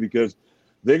CJ because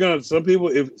they're gonna. Some people,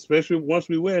 especially once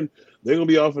we win, they're gonna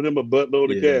be offering them a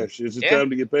buttload of cash. It's just time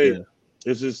to get paid. Yeah.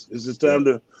 It's just time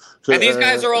to. And these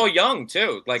guys are all young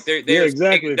too. Like they're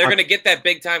exactly. They're going to get that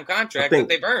big time contract that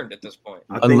they've earned at this point.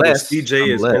 I think what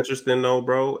CJ is interesting though,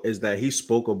 bro, is that he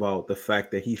spoke about the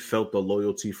fact that he felt the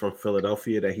loyalty from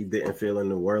Philadelphia that he didn't feel in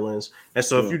New Orleans. And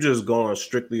so if you're just going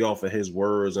strictly off of his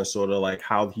words and sort of like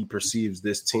how he perceives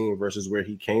this team versus where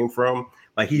he came from,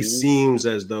 like he seems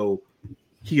as though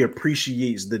he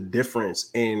appreciates the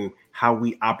difference in how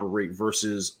we operate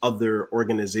versus other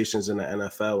organizations in the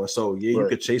NFL. And so, you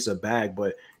could chase a bag,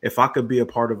 but if I could be a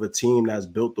part of a team that's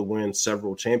built to win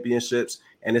several championships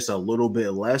and it's a little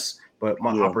bit less, but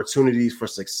my opportunities for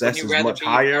success is much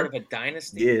higher. Part of a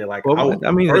dynasty? Yeah, like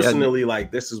personally,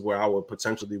 like this is where I would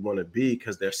potentially want to be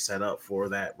because they're set up for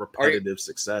that repetitive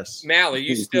success. Mal, are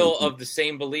you still of the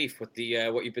same belief with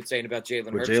the what you've been saying about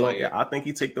Jalen Hurts? I think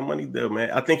he take the money deal, man.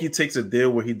 I think he takes a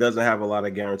deal where he doesn't have a lot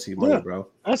of guaranteed money, bro.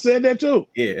 I said that too.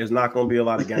 Yeah, it's not going to be a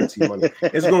lot of guaranteed money.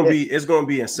 It's going to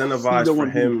be incentivized for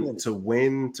him to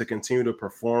win, to continue to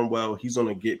perform well. He's going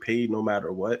to get paid no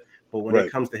matter what. But when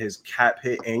it comes to his cap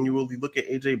hit annually, look at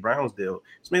AJ Brown's deal.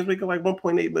 This man's making like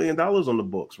 $1.8 million on the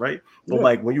books, right? But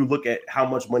like when you look at how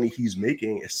much money he's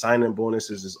making, it's signing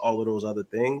bonuses, is all of those other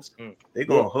things. They're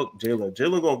gonna hook Jalen.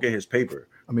 Jalen gonna get his paper.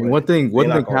 I mean, one thing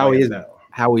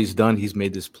how he's done, he's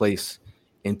made this place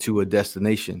into a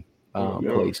destination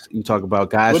place. You talk about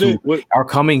guys who are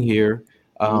coming here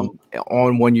on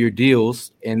 1-year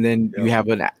deals, and then you have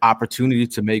an opportunity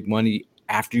to make money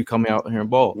after you come out here and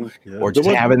ball, or just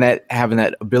having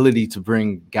that ability to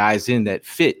bring guys in that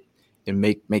fit and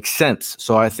make sense.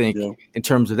 So I think in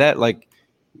terms of that, like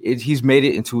he's made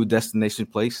it into a destination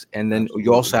place. And then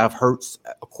you also have Hurts,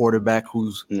 a quarterback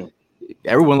who's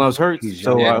everyone loves Hurts.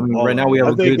 So I mean, right now we have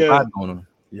a good vibe going on.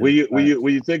 When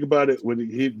you think about it,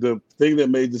 the thing that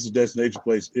made this a destination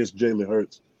place is Jalen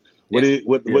Hurts.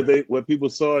 What people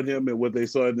saw in him and what they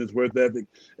saw in his work ethic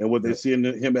and what they see in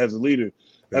him as a leader.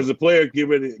 As a player, get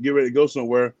ready to go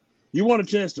somewhere. You want a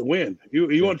chance to win.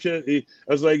 You want a chance.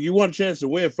 I was like, you want a chance to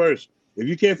win first. If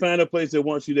you can't find a place that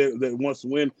wants you that wants to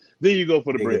win, then you go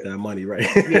for the bread. Get that money, right?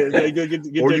 Get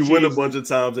or you win a bunch of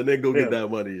times and then go get that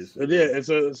money.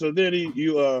 And so then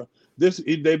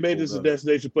they made this a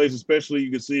destination place. Especially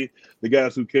you can see the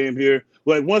guys who came here.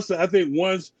 Like once Howie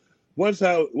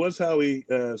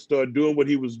started doing what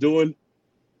he was doing,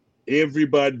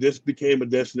 everybody, this became a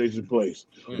destination place.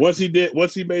 Once he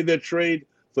made that trade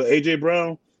for AJ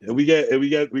Brown, and we got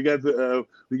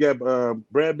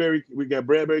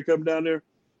Bradbury coming down there.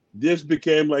 This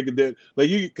became like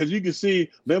because you can see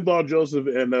Linval Joseph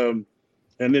and then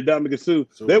Ndamukong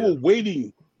Suh. They were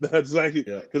waiting. That's like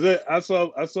because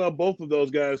I saw both of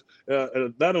those guys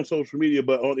not on social media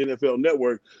but on NFL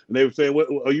Network, and they were saying, "What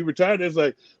are you retired?" It's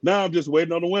like, "No, I'm just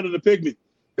waiting on the winner to pick me."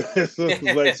 It's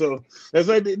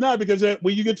like because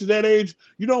when you get to that age,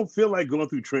 you don't feel like going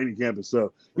through training camp and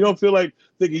stuff. You don't feel like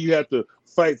thinking you have to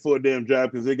fight for a damn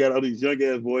job because they got all these young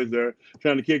ass boys there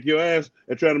trying to kick your ass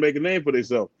and trying to make a name for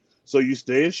themselves. So you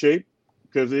stay in shape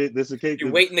because this is a case.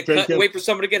 You're waiting to wait for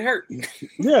somebody to get hurt.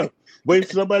 Wait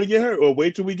for somebody to get hurt, or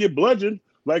wait till we get bludgeoned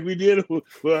like we did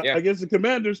against the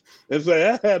Commanders and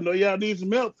say, "I know y'all need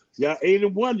some help. Y'all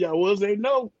 8-1. Y'all was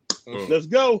 8-0. Let's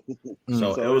go."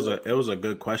 So it was a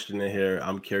good question in here.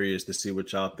 I'm curious to see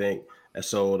what y'all think. And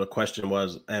so the question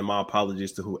was, and my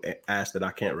apologies to who asked it,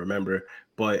 I can't remember.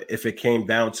 But if it came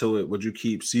down to it, would you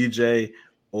keep CJ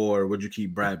or would you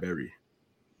keep Bradbury?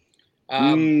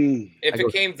 If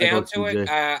it came down to it,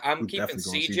 I'm keeping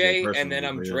CJ, and then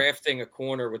I'm drafting a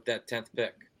corner with that 10th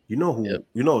pick. You know who?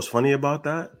 You know what's funny about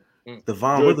that?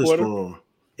 Devon Witherspoon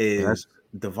is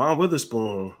Devon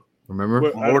Witherspoon.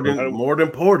 Remember more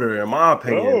than Porter, in my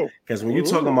opinion. Because when you're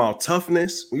talking about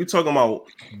toughness, when you're talking about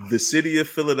the city of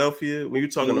Philadelphia, when you're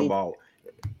talking about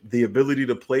the ability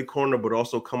to play corner but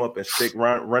also come up and stick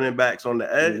running backs on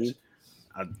the edge.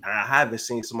 I haven't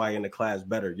seen somebody in the class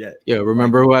better yet. Yeah,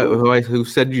 remember who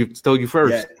said you stole you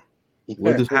first?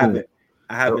 I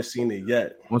haven't seen it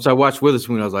yet. Once I watched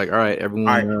Witherspoon, I was like, all right,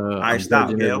 everyone. All right,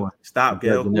 stop, Gail. Stop,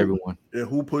 Gail. Everyone.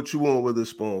 Who put you on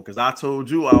Witherspoon? Because I told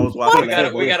you I was watching.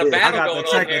 We got a battle going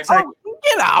on here.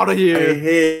 Get out of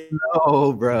here.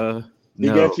 No, bro.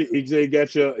 He's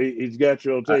got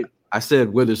your tape. I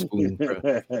said Witherspoon.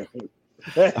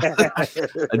 I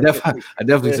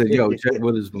definitely said, yo, check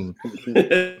Witherspoon.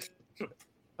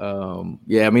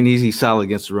 Yeah, I mean he's solid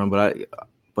against the run,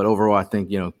 but overall I think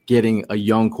getting a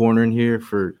young corner in here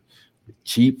for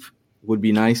cheap would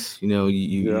be nice.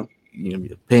 You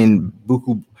paying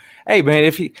buku. Hey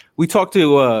man, we talked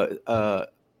to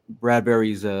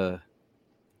Bradbury's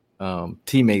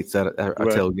teammates at our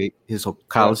tailgate, his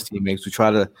college teammates.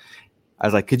 I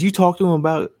was like, could you talk to him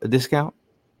about a discount?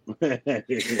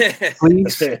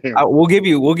 Please, we'll give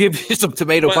you some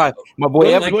tomato pie, my boy.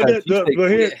 Here's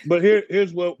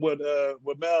what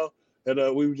Mal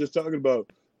and we were just talking about.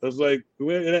 I was like,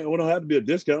 we don't have to be a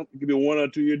discount. It could be a 1 or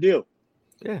 2 year deal.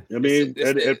 Yeah, I mean,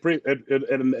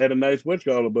 at a nice witch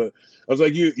collar. But I was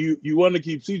like, you want to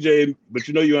keep CJ, but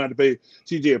you don't have to pay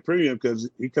CJ a premium because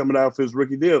he's coming out for his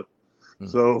rookie deal.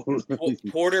 So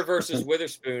Porter versus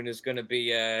Witherspoon is going to be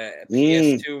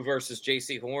PS2 versus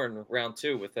JC Horn round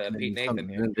 2 with Pete Nathan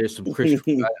here. There's some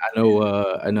Christian.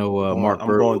 I know Mark Bird.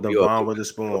 I'm going Devon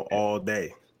Witherspoon all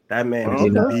day. That man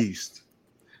is a beast.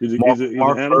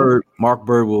 Mark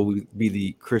Bird will be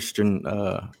the Christian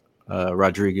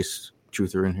Rodriguez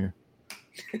truther in here.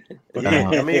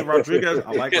 I mean, Rodriguez.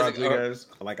 I like Rodriguez.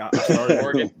 I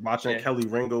started watching Kelly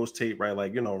Ringo's tape, right?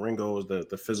 Like, Ringo is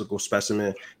the physical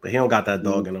specimen, but he don't got that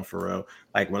dog in him for real.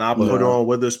 Like when I put on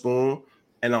Witherspoon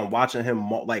and I'm watching him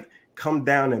come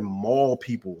down and maul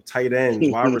people, tight ends,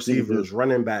 wide receivers,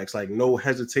 running backs, like no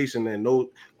hesitation and no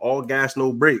all gas,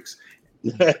 no brakes.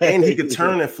 And he could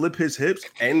turn and flip his hips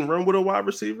and run with a wide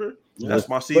receiver. That's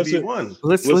my CB1.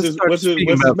 Let's start speaking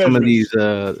about some of these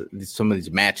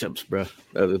matchups, bro.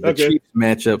 The Chiefs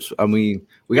matchups. I mean,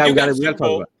 we got to talk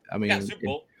about. I mean, Super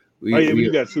Bowl.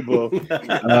 You got Super Bowl.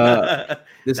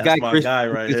 This guy Chris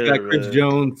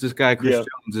Jones has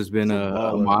been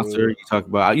a monster. You talk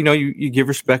about, you give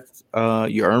respect,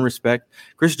 you earn respect.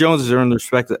 Chris Jones has earned the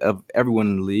respect of everyone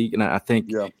in the league, and I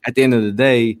think at the end of the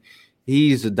day,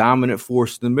 he's a dominant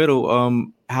force in the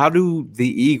middle. How do the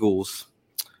Eagles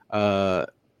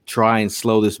try and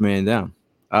slow this man down?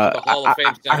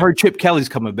 I heard Chip Kelly's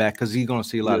coming back because he's going to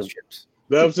see a lot of chips.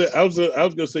 I was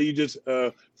going to say you just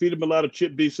feed him a lot of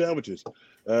chip beef sandwiches.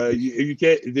 You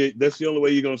can't. That's the only way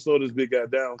you're going to slow this big guy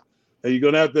down. And you're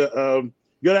going to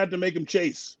have to make him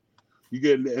chase.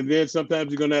 And then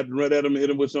sometimes you're going to have to run at him and hit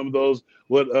him with some of those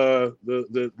what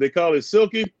they call it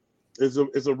silky.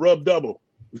 It's a rub double.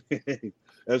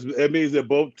 That means that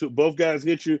both guys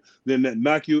hit you, then that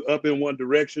knock you up in one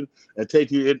direction and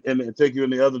take you in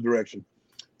the other direction.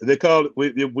 They call it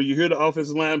when you hear the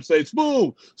offensive line say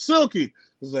smooth, silky.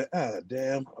 It's like,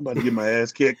 damn, I'm about to get my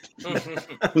ass kicked.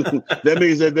 That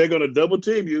means that they're gonna double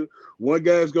team you.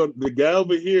 The guy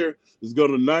over here is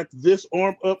gonna knock this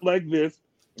arm up like this,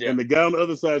 and the guy on the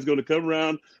other side is gonna come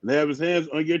around and have his hands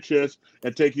on your chest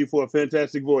and take you for a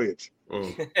fantastic voyage.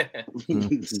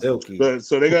 Silky.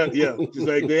 So they got just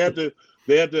like they have to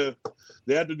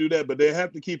do that, but they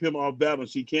have to keep him off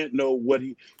balance. He can't know what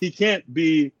he can't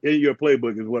be in your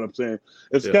playbook is what I'm saying.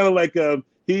 It's kind of like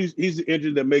he's the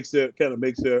engine that makes their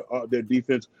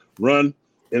defense run,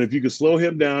 and if you can slow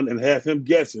him down and have him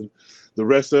guessing, the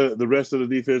rest of the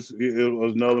defense it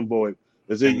was null and void.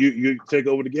 As you take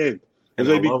over the game.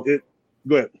 Go ahead.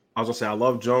 I was gonna say I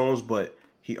love Jones, but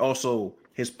he also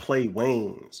his play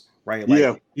wanes. Right,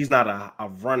 like he's not a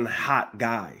run hot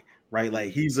guy, right?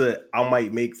 Like I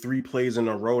might make 3 plays in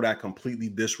a row that completely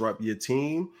disrupt your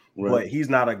team, but he's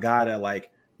not a guy that,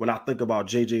 like, when I think about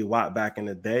JJ Watt back in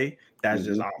the day, that's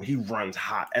just he runs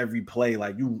hot every play.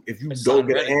 Like if you don't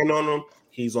get a hand on him,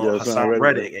 he's on Hassan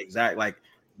Reddick, exactly. Like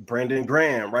Brandon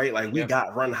Graham, right? Like we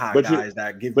got run hot guys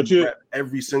that give you rep.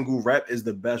 Every single rep is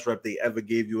the best rep they ever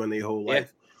gave you in their whole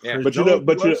life. Yeah. But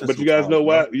you guys know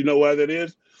why? You know why that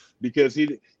is? Because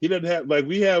he doesn't have, like,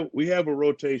 we have a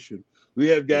rotation. We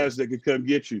have guys that can come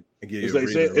get you.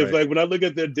 It's like when I look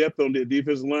at their depth on their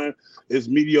defensive line, it's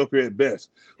mediocre at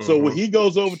best. So when he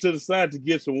goes over to the side to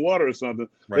get some water or something,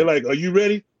 they're like, "Are you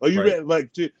ready? Are you ready?" Like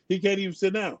he can't even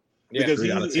sit down because he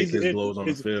got to take his blows on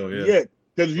the field.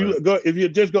 Because if you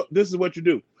just go, this is what you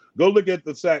do. Go look at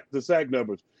the sack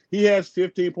numbers. He has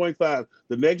 15.5.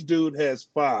 The next dude has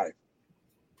 5.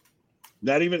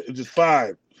 Not even just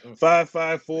 5. 5,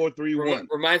 5, 4, 3, 1.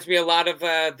 Reminds me a lot of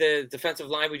the defensive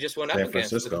line we just went up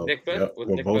against with Nick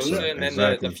Bosa, and then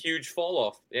the huge fall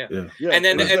off. And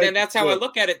then that's how I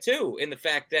look at it too. In the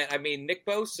fact that Nick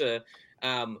Bosa,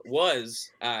 was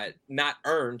not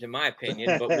earned, in my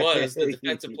opinion, but was the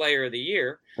defensive player of the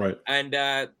year. Right. And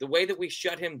the way that we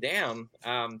shut him down,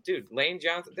 dude, Lane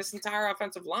Johnson, this entire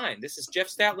offensive line, this is Jeff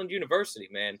Stoutland University,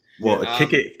 man. Well,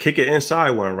 kick it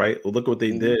inside one, right? Well, look what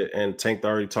they did, and Tank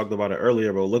already talked about it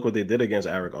earlier, but look what they did against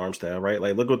Eric Armstead, right?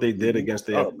 Like, look what they did against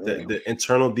the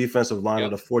internal defensive line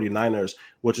of the 49ers,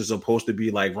 which is supposed to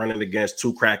be like running against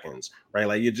two Krakens, right?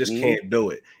 Like, you just can't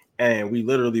do it. And we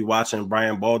literally watching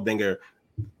Brian Baldinger.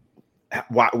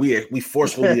 We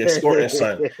forcefully escorting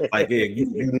son. Like, yeah,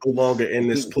 you no longer in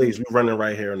this place. We're running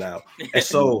right here now. And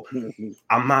so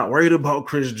I'm not worried about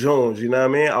Chris Jones. You know what I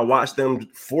mean? I watched them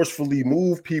forcefully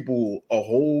move people a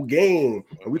whole game.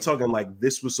 And we're talking like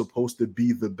this was supposed to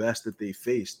be the best that they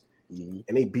faced. And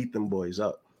they beat them boys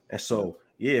up. And so,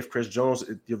 yeah, if Chris Jones,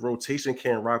 your rotation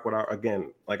can't rock without,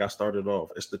 again, like I started off,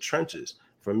 it's the trenches.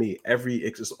 For me,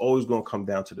 it's always going to come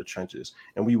down to the trenches.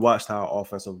 And we watched how our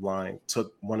offensive line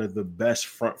took one of the best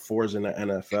front fours in the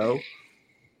NFL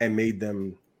and made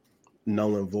them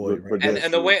null and void. Right?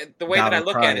 And the way that I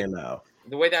look at it now.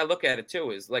 The way that I look at it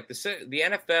too is like the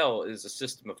NFL is a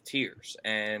system of tiers,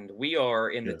 and we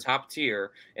are in the top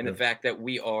tier in the fact that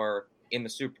we are in the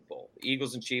Super Bowl. The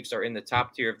Eagles and Chiefs are in the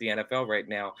top tier of the NFL right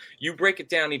now. You break it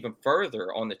down even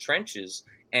further on the trenches,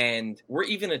 and we're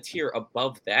even a tier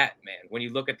above that, man. When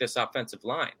you look at this offensive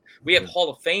line, we have Hall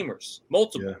of Famers,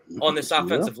 multiple on this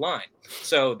offensive line.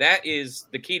 So that is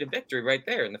the key to victory right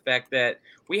there. And the fact that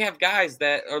we have guys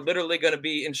that are literally going to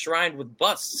be enshrined with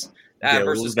busts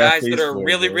versus guys that are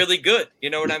really, really good. You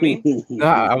know what I mean?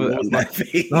 The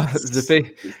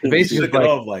face is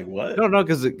like what? No,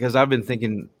 because I've been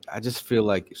thinking. I just feel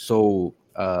like so.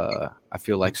 I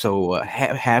feel like so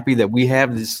happy that we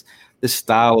have this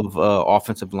style of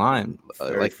offensive line.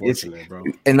 Like it's, bro.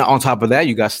 And on top of that,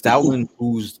 you got Stoutland,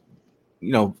 who's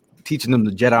teaching them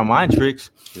the Jedi mind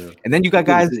tricks, and then you got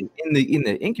guys in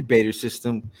the incubator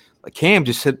system. Like Cam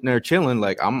just sitting there chilling,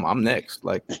 like I'm next.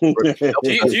 Like, do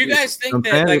you guys think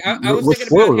that? Like, I was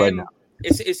thinking about him. Right now.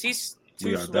 Is he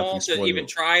too small to even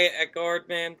try it at guard,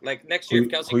 man? Like next year, if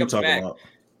Kelsey comes back,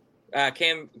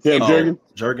 Cam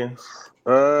Jurgens.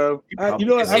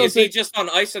 Is he just on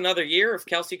ice another year if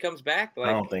Kelsey comes back? Like,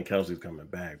 I don't think Kelsey's coming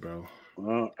back, bro.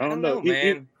 I don't know,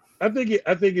 man. I think if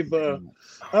I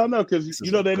don't know, because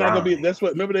they're not gonna be. That's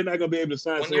what. Remember, they're not gonna be able to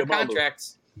sign one-year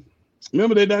contracts.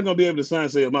 Remember, they're not gonna be able to sign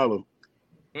Sayamalu.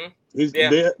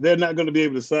 They're not gonna be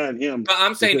able to sign him. But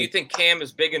I'm saying, do you think Cam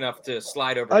is big enough to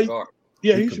slide over guard?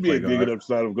 Yeah, he should be big enough to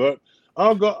slide over guard.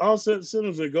 I'll send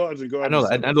him to guards and guards.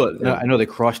 I know they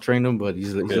cross trained him, but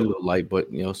he's a little light. But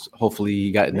hopefully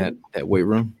he got in that weight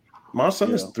room. My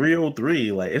son is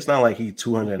 303. Like, it's not like he's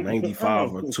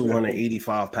 295 or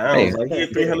 285 pounds. Like, he's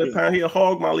 300 pounds. He a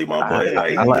hog molly, my boy.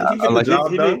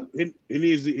 He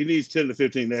needs 10 to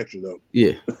 15 extra though.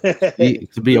 Yeah,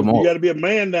 to be a mom. You got to be a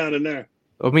man down in there.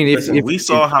 I mean, if we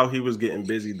saw how he was getting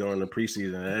busy during the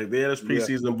preseason. There's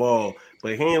preseason ball,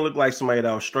 but he didn't look like somebody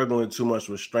that was struggling too much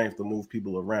with strength to move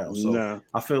people around. So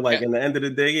I feel like in the end of the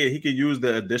day, he could use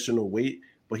the additional weight,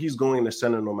 but he's going to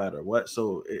center no matter what.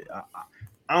 So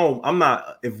I'm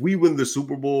not. If we win the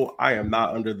Super Bowl, I am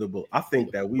not under the bull. I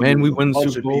think that when we win the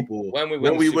Super Bowl,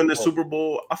 when we win the Super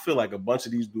Bowl, I feel like a bunch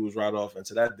of these dudes ride off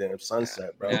into that damn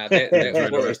sunset, bro.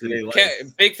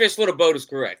 Big Fish Little Boat is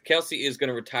correct. Kelsey is going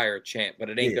to retire a champ, but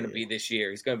it ain't going to be this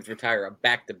year. He's going to retire a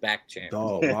back-to-back champ.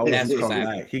 Dog,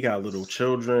 he got little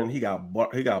children. He got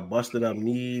busted up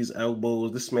knees,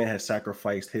 elbows. This man has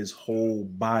sacrificed his whole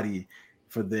body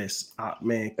for this,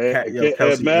 man.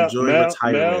 Kelsey, enjoy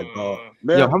retirement, dog.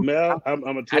 Mel, I'm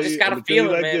gonna tell you. I just got a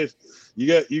feeling, like man. This.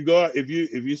 You go out, if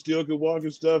you still can walk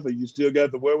and stuff, and you still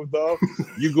got the wherewithal,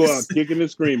 you go out kicking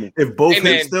and screaming. If both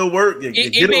hips still work, get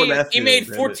on that field. He made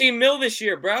 14 mil this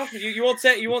year, bro. You won't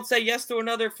say yes to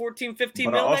another 14,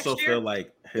 15 mil next year. I also feel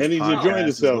like his and he's enjoying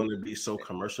himself. Going to be so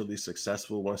commercially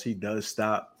successful once he does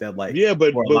stop. That like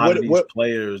but a lot of these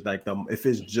players, like if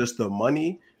it's just the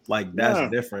money. Like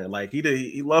that's different. Like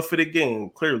he loved for the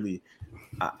game. Clearly,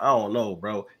 I don't know,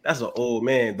 bro. That's an old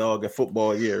man dog in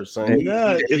football years, son. It's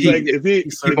like if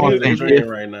he's dreaming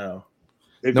right now.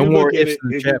 No more ifs in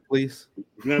the chat, please.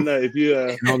 No. If you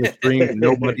on the stream,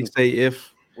 nobody say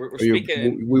if. We're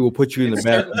speaking. We will put you in the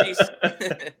back.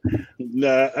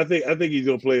 I think he's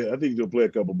gonna play. I think he's gonna play a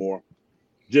couple more,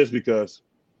 just because.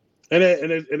 And I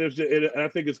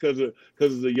think it's because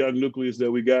of the young nucleus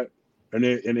that we got. And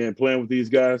then playing with these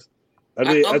guys,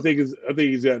 he's gonna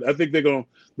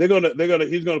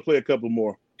play a couple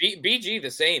more. BG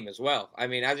the same as well. I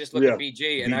mean, I just look at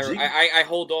BG and I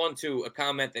hold on to a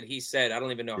comment that he said. I don't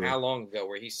even know how long ago,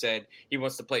 where he said he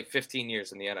wants to play 15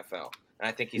 years in the NFL, and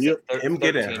I think he's him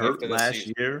getting hurt last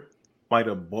year. might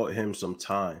have bought him some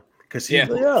time because he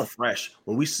looked fresh.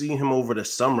 When we see him over the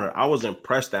summer, I was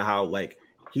impressed at how like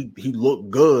he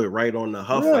looked good right on the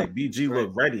huff. Like BG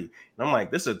looked ready. And I'm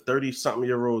like, this is a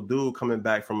 30-something-year-old dude coming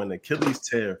back from an Achilles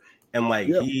tear. And like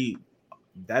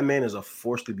that man is a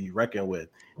force to be reckoned with.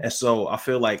 And so I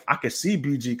feel like I could see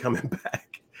BG coming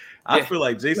back. I feel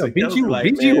like Jason Kelce, like,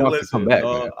 BG man, wants to come back.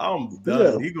 I'm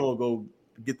done. He gonna go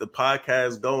get the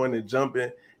podcast going and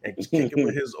jumping and kicking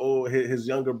with his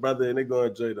younger brother, and they're gonna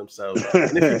enjoy themselves.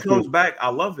 And if he comes back, I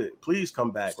love it. Please come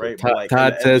back, right? Todd, like,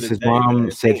 Todd says his mom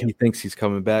said he thinks he's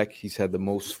coming back. He's had the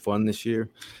most fun this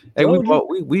year. Hey, we've all.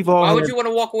 Why would you want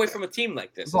to walk away from a team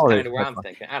like this? That's kind of where I'm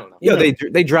thinking. I don't know. Yeah,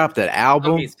 they dropped that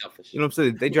album. You know what I'm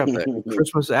saying? They dropped that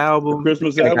Christmas album. This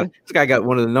guy got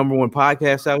one of the number one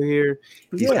podcasts out here.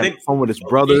 He's having fun with his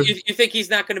brother. You think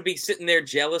he's not going to be sitting there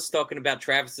jealous talking about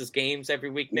Travis's games every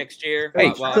week next year?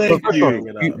 Hey,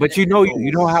 but you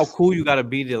know how cool you got to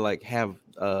be to like have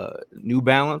New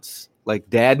Balance, like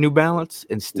Dad New Balance,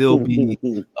 and still be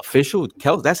official.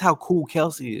 That's how cool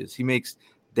Kelce is. He makes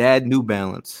Dad New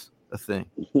Balance a thing.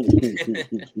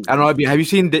 I don't know. Have you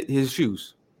seen his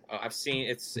shoes? Oh, I've seen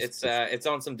it's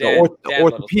on some dad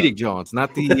orthopedic Johns,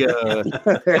 not the.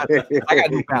 I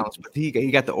got New Balance, but he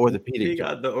got the orthopedic. He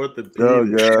got the orthopedic. Oh,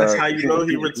 that's how you know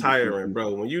he retiring,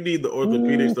 bro. When you need the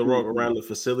orthopedics to walk around the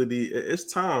facility,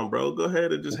 it's time, bro. Go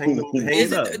ahead and just hang it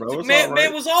up, bro. It's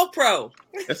man was all pro.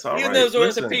 It's all right. Even those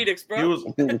orthopedics, bro. He was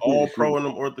all pro in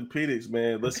them orthopedics,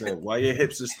 man. Listen, while your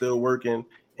hips are still working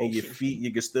and your feet,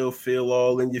 you can still feel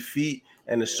all in your feet,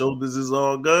 and the shoulders is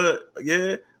all good.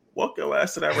 Yeah. Walk your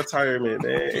ass to that retirement,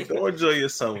 man. Go enjoy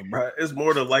yourself, bro. It's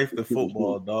more to life than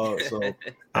football, dog. So,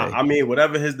 I mean,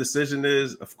 whatever his decision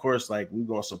is, of course, like, we're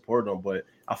going to support him. But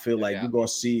I feel like we're going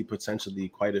to see potentially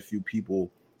quite a few people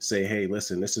say, hey,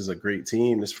 listen, this is a great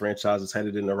team. This franchise is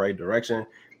headed in the right direction.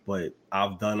 But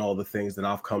I've done all the things that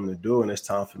I've come to do, and it's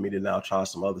time for me to now try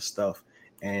some other stuff.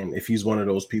 And if he's one of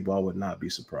those people, I would not be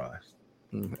surprised.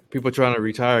 People trying to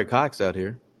retire Cox out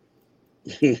here.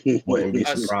 Wouldn't be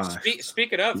surprised.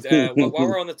 Speaking of, while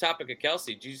we're on the topic of Kelce,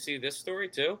 did you see this story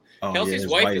too? Kelce's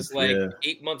wife is like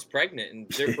 8 months pregnant, and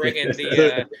they're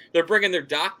bringing their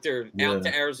doctor out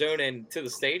to Arizona and to the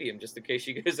stadium just in case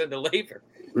she goes into labor.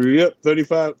 Yep,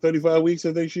 35 weeks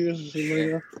I think she is.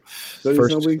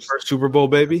 First Super Bowl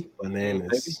baby.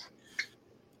 Bananas.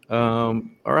 All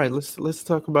right, let's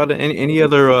talk about any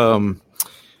other.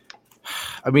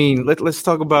 I mean, let's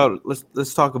talk about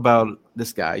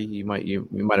this guy. You might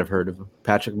have heard of him,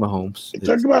 Patrick Mahomes.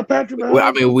 Talk about Patrick Mahomes. Well,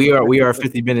 I mean, we are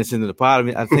 50 minutes into the pod. I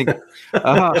mean, I think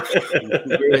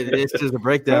it's just a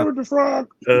breakdown. I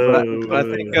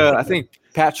think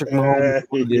Patrick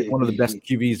Mahomes is one of the best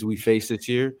QBs we face this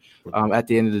year. At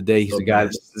the end of the day, he's a guy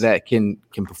that can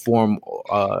perform,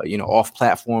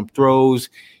 off-platform throws.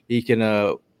 He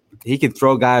can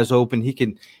throw guys open.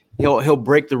 He'll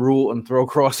break the rule and throw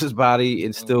across his body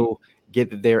and still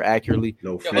get it there accurately.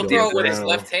 He'll throw it with his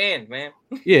left hand, man.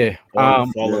 Yeah.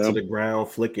 Fall into the ground,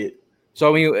 flick it. So,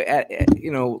 I mean,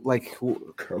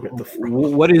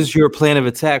 what is your plan of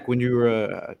attack when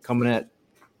you're coming at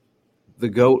the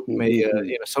GOAT?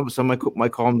 Some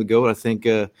might call him the GOAT. I think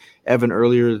Evan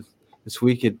earlier this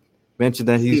week had mentioned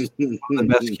that he's one of the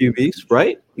best QBs,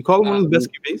 right? You call him one of the best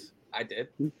QBs? I did.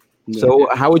 So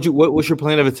what was your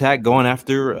plan of attack going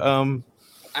after?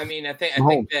 I mean, I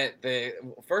think that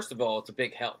first of all, it's a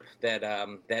big help that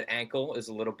that ankle is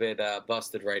a little bit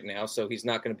busted right now, so he's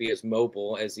not going to be as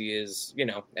mobile as he is,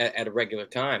 at a regular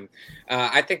time.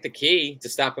 I think the key to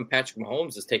stopping Patrick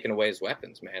Mahomes is taking away his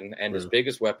weapons, man, and his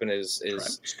biggest weapon is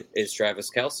Travis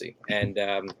Kelce, and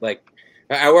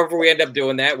however we end up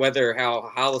doing that, whether how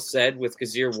Hollis said with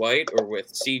Kazir White or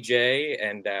with CJ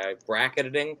and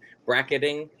bracketing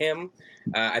him,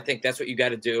 I think that's what you got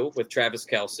to do with Travis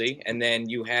Kelce. And then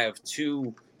you have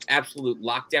two absolute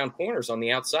lockdown corners on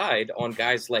the outside on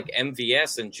guys like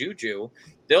MVS and Juju.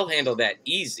 They'll handle that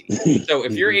easy. So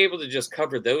if you're able to just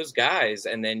cover those guys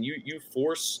and then you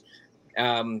force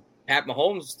Pat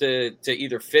Mahomes to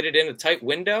either fit it in a tight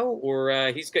window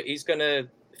or he's going to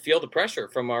feel the pressure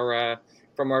from our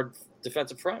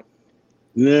defensive front.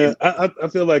 Yeah, I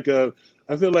feel like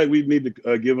we need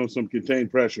to give him some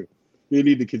contained pressure. We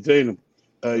need to contain him.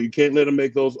 You can't let him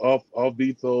make those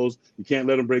off-beat throws. You can't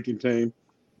let him break contain.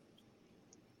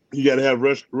 You got to have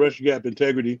rush gap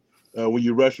integrity when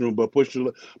you're rushing him, but push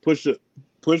those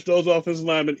offensive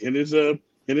linemen in his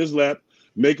lap,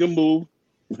 make him move,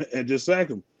 and just sack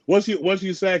him. Once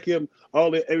you sack him,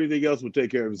 everything else will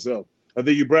take care of itself. I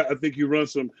think you run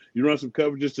some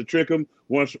coverages to trick him.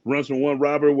 Run some one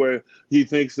robber where he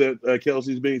thinks that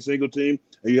Kelce's being single team,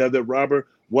 and you have that robber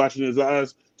watching his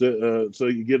eyes to so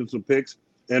you get him some picks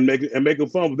and make him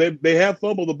fumble. They have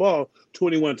fumbled the ball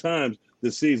 21 times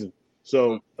this season.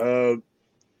 So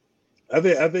I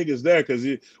think it's there because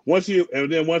once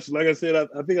like I said,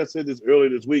 I think I said this earlier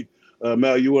this week.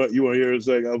 Mal, you were here. It's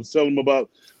like I was telling him about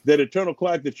that eternal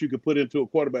clock that you could put into a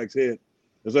quarterback's head.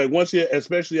 It's like once you,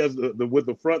 especially as with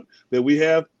the front that we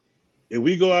have, if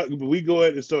we go out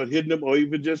and start hitting them or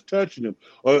even just touching them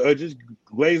or just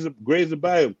grazing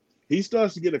by him, he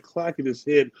starts to get a clock in his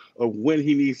head of when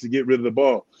he needs to get rid of the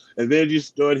ball. And then you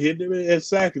start hitting him and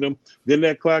sacking him. Then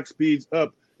that clock speeds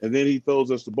up, and then he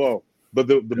throws us the ball. But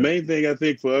the main thing I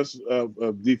think for us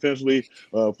defensively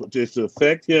is to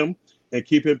affect him and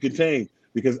keep him contained.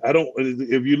 Because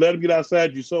if you let him get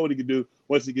outside, you saw what he could do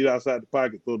once he get outside the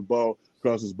pocket, throw the ball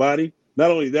across his body.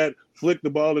 Not only that, flick the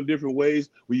ball in different ways.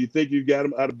 Where you think you got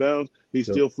him out of bounds, he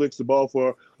still flicks the ball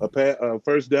for a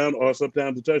first down or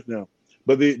sometimes a touchdown.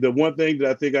 But the one thing that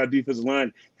I think our defensive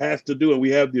line has to do, and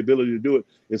we have the ability to do it,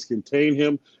 is contain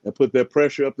him and put that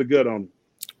pressure up the gut on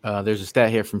him. There's a stat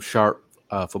here from Sharp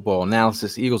Football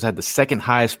Analysis. Eagles had the second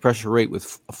highest pressure rate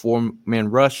with a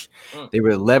 4-man rush. They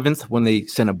were 11th when they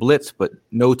sent a blitz, but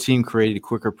no team created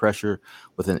quicker pressure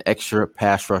with an extra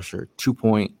pass rusher.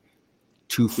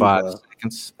 2.25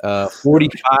 seconds.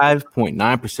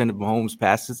 45.9% of Mahomes'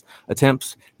 passes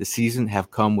attempts this season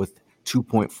have come with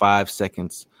 2.5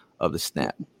 seconds of the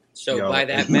snap. So by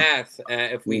that math,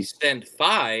 if we send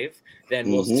 5,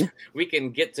 then we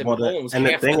can get to Mahomes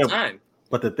half the time.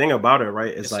 But the thing about it,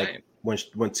 right, is like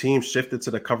when teams shifted to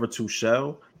the cover 2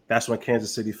 shell, that's when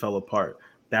Kansas City fell apart.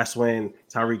 That's when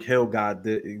Tyreek Hill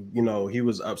he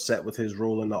was upset with his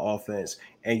role in the offense,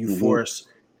 and you force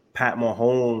Pat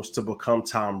Mahomes to become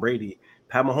Tom Brady.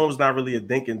 Pat Mahomes not really a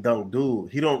dink and dunk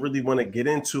dude. He don't really want to get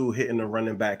into hitting the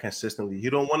running back consistently. He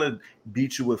don't want to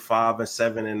beat you with 5 and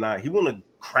 7 and 9. He want to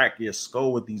crack your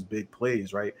skull with these big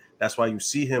plays, right? That's why you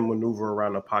see him maneuver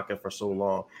around the pocket for so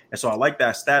long. And so I like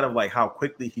that stat of like how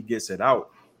quickly he gets it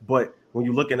out. But when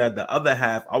you're looking at the other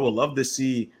half, I would love to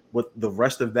see what the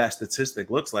rest of that statistic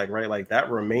looks like, right? Like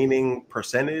that remaining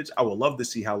percentage, I would love to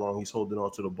see how long he's holding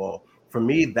on to the ball. For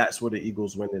me, that's where the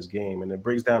Eagles win this game. And it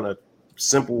breaks down a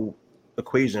simple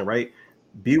equation, right?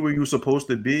 Be where you're supposed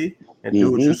to be and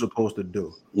do what you're supposed to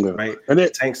do, right?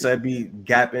 And Tank said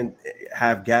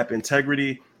have gap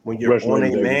integrity. When you're on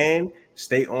a man,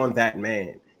 stay on that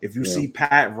man. If you see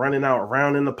Pat running out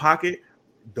around in the pocket,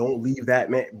 don't leave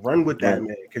that man. Run with that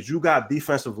man, because you got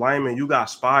defensive linemen, you got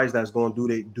spies that's going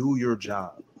to do your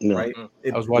job, right?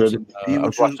 Do what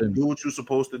you're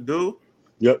supposed to do.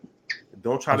 Yep.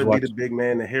 Don't try to be the big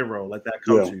man, the hero. Let that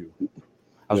come to you.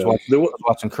 I was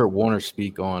watching Kurt Warner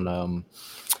speak on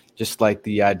just like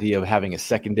the idea of having a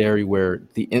secondary where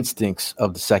the instincts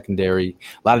of the secondary,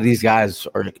 a lot of these guys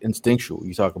are instinctual.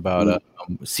 You talk about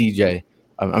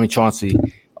Chauncey,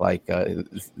 like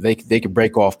they can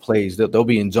break off plays. They'll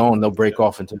be in zone, they'll break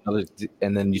off into another.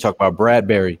 And then you talk about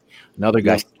Bradbury, another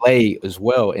guy, Slay as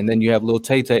well. And then you have Lil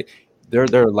Tay. There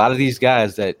are a lot of these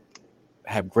guys that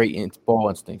have great ball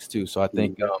instincts too. So I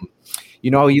think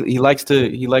he likes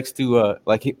to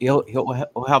like he'll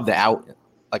have the out,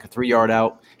 like a 3-yard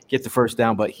out, get the first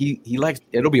down, but he likes,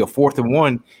 it'll be a 4th and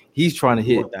 1. He's trying to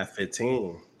hit that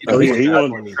 15. He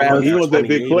wants that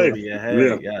big play.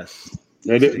 Yes.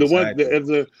 And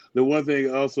the one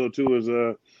thing also too is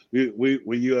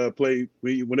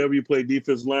whenever you play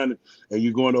defense line and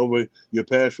you're going over your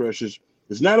pass rushes,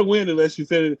 it's not a win unless you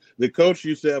finish. The coach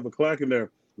used to have a clock in there.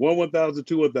 1,000,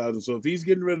 2,000. So if he's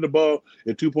getting rid of the ball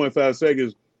in 2.5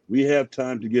 seconds, we have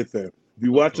time to get there. If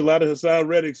you watch a lot of Hassan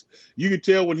Reddick's, you can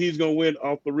tell when he's going to win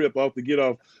off the rip, off the get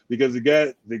off, because the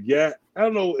guy, I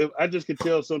don't know, if I just can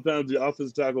tell sometimes the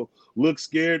offensive tackle looks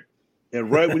scared, and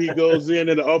right when he goes in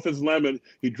and the offensive lineman,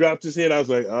 he dropped his head. I was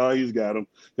like, oh, he's got him.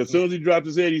 As soon as he dropped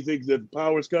his head, you think the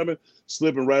power's coming,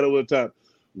 slipping right over the top.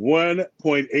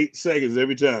 1.8 seconds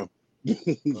every time.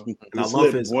 And I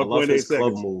love his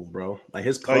club move, bro. Like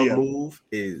his club move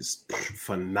is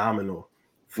phenomenal.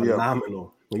 When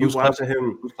you're watching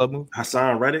him,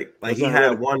 Hassan Reddick, like he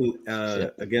had one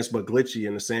against McGlinchey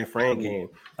in the San Fran game.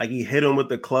 Like he hit him with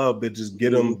the club to just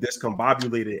get him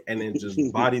discombobulated and then just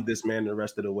bodied this man the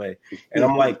rest of the way. And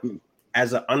I'm like,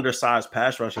 as an undersized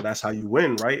pass rusher, that's how you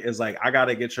win, right? It's like, I got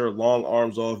to get your long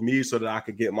arms off me so that I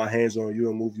could get my hands on you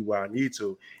and move you where I need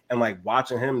to. And like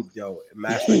watching him,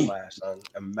 masterclass, son.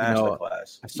 A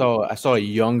masterclass. I saw a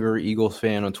younger Eagles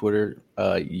fan on Twitter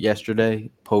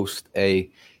yesterday post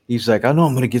he's like, I know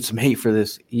I'm going to get some hate for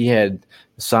this. He had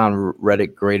Hassan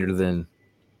Reddick greater than,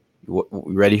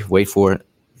 ready? Wait for it.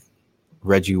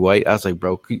 Reggie White. I was like,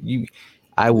 bro,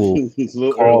 I will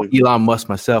call Elon Musk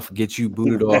myself, get you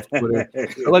booted off Twitter.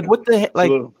 Like, what the heck?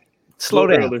 Like, slow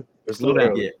down. Slow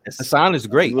down. Yeah, the sound is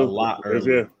great. A lot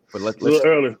early. But let's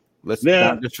early. Let's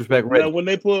not disrespect Reggie. Now, when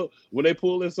they pull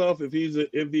this off, if he's an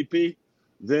MVP,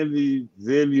 then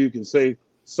you can say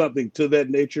something to that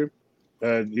nature.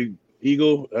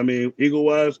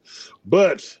 Eagle-wise.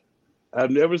 But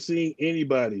I've never seen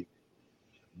anybody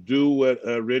do what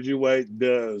Reggie White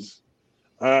does.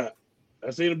 I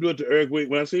seen him do it to Eric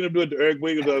Wiggins. When I seen him do it to Eric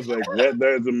Wiggins, I was like,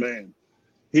 there's a man.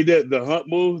 He did the hump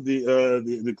move,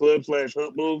 the club /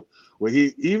 hump move, where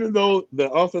he, even though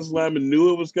the offensive lineman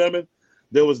knew it was coming,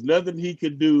 there was nothing he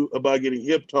could do about getting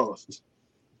hip tossed.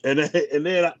 And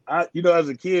then I as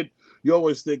a kid, you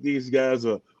always think these guys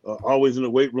are always in the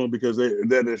weight room because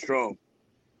they're strong.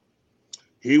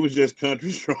 He was just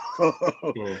country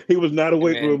strong. He was not a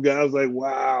weight room guy. I was like,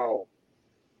 wow.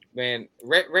 Man,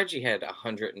 Reggie had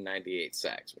 198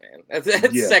 sacks, man.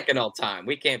 That's second all time.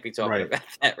 We can't be talking about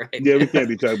that right now. Yeah, we can't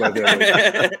be talking about that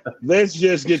right now. Let's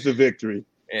just get the victory.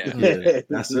 Yeah,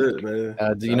 that's it, man.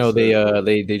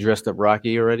 They dressed up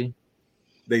Rocky already?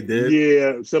 They did?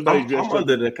 Yeah, somebody dressed up. I'm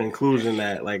under the conclusion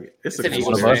that, like, it's a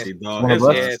conspiracy, dog.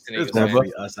 It's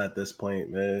definitely us at this point,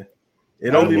 man.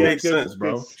 It only makes sense,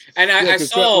 bro. And I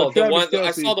saw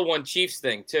the one Chiefs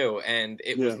thing too, and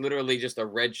it was literally just a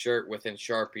red shirt with in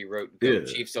Sharpie wrote "Go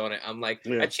Chiefs" on it. I'm like,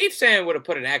 a Chiefs fan would have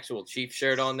put an actual Chiefs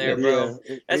shirt on there, bro.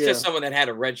 That's just someone that had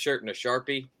a red shirt and a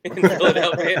Sharpie in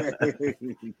Philadelphia.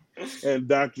 And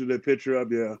doctored the picture up,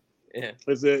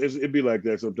 it'd be like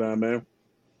that sometime, man.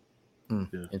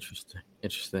 Interesting.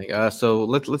 So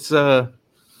let's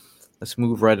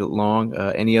move right along.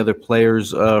 Any other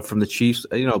players from the Chiefs?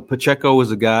 Pacheco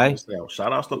is a guy.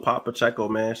 Shout outs to Pop Pacheco,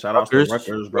 man. Shout outs to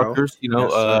Rutgers, bro. Rutgers, he's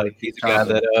a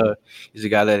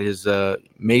guy that has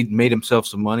made himself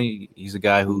some money. He's a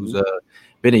guy who's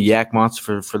been a yak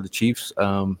monster for the Chiefs.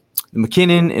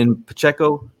 McKinnon and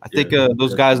Pacheco, I think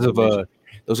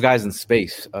those guys in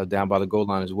space down by the goal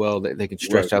line as well. They can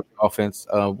stretch out the offense.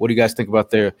 What do you guys think about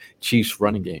their Chiefs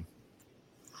running game?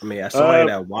 I mean, as somebody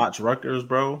that watched Rutgers,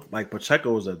 bro, like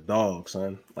Pacheco was a dog,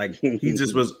 son. Like he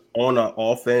just was on an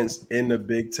offense in the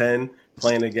Big Ten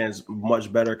playing against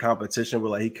much better competition, but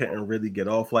like he couldn't really get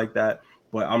off like that.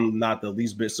 But I'm not the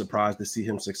least bit surprised to see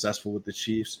him successful with the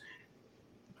Chiefs.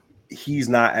 He's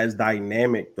not as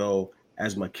dynamic though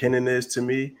as McKinnon is to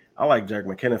me. I like Jerick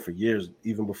McKinnon for years,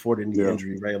 even before the knee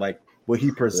injury, right? Like what he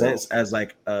presents as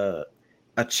like a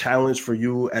challenge for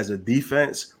you as a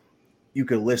defense. You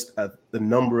could list the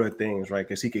number of things, right?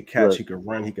 Because he could catch, he could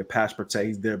run, he could pass protect.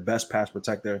 He's their best pass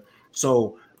protector.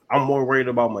 So I'm more worried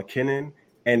about McKinnon.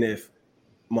 And if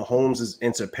Mahomes is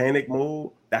into panic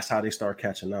mode, that's how they start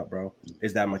catching up, bro.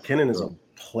 Is that McKinnon is a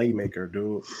playmaker,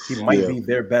 dude. He might be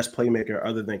their best playmaker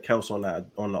other than Kels on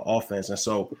the offense. And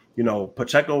so,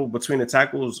 Pacheco between the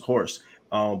tackles, horse.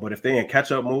 But if they in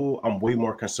catch-up mode, I'm way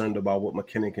more concerned about what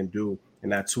McKinnon can do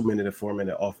in that 2-minute and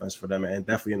 4-minute offense for them, and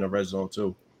definitely in the red zone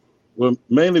too. Well,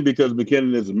 mainly because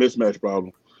McKinnon is a mismatch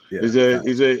problem. Yeah, he's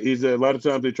a lot of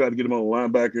times they try to get him on a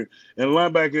linebacker, and a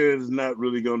linebacker is not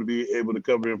really going to be able to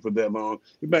cover him for that long.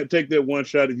 He might take that one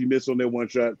shot. If you miss on that one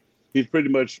shot, he's going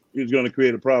to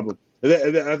create a problem.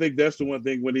 And I think that's the one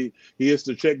thing when he hits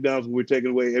the check downs when we're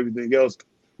taking away everything else.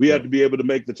 We have to be able to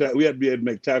make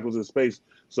tackles in space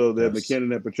so that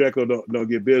McKinnon and Pacheco don't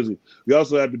get busy. We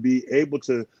also have to be able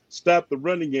to stop the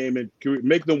running game and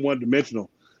make them one-dimensional.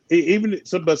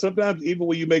 But sometimes even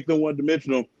when you make them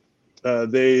one-dimensional,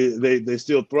 they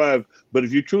still thrive. But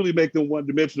if you truly make them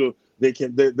one-dimensional,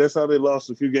 that's how they lost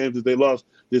a few games that they lost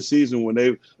this season when I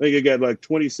think they got like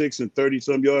 26 and 30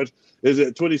 some yards. Is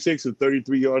it 26 and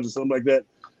 33 yards or something like that?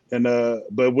 And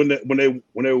but when they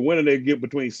were winning, they get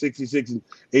between 66 and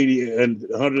 80 and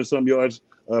 100 and some yards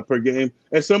per game.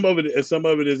 And some of it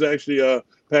is actually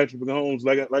Patrick Mahomes.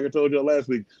 Like I told you last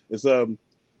week, it's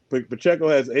Pacheco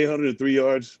has 803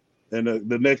 yards, and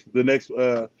the next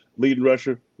leading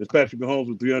rusher is Patrick Mahomes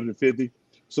with 350.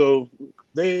 So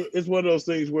it's one of those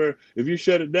things where if you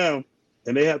shut it down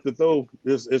and they have to throw,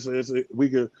 we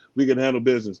can handle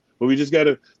business. But we just got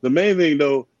to. The main thing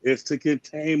though is to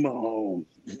contain Mahomes.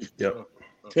 Yep.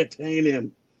 Contain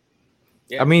him.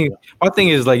 Yeah. I mean, my thing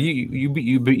is like you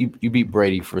beat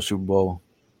Brady for a Super Bowl,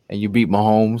 and you beat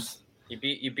Mahomes. You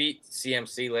beat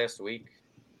CMC last week.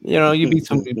 You beat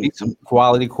some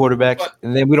quality quarterbacks,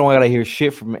 and then we don't gotta hear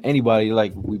shit from anybody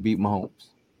like we beat Mahomes.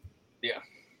 Yeah.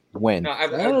 When? No, I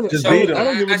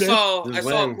saw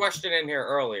a question in here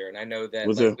earlier, and I know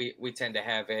that we tend to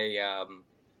have a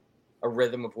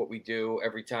rhythm of what we do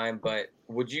every time. But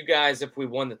would you guys, if we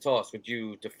won the toss, would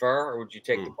you defer or would you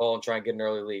take the ball and try and get an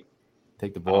early lead?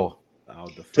 Take the ball.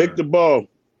 Take the ball,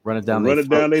 run it down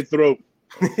their throat.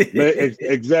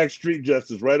 Exact street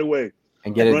justice right away.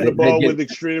 And run the ball with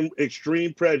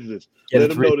extreme prejudice. Let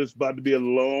them know it's about to be a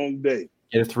long day.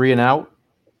 Get a 3 and out.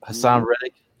 Hassan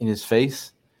Reddick in his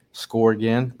face. Score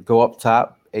again. Go up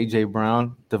top. AJ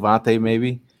Brown, Devontae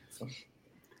maybe.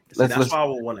 That's why I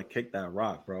would want to kick that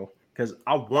rock, bro. Because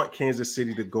I want Kansas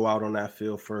City to go out on that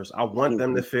field first. I want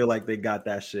them to feel like they got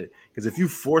that shit. Because if you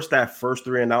force that first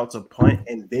 3 and out to punt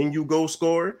and then you go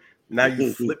score, now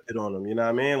you flipped it on them. You know what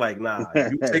I mean? Like, nah,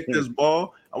 if you take this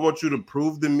ball, I want you to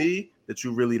prove to me that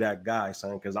you really that guy,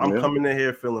 son. Because I'm coming in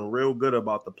here feeling real good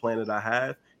about the plan that I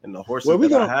have and the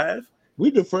horses I have. We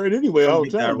deferred anyway all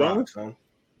the time, don't we?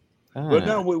 But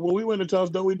now, when we win the toss,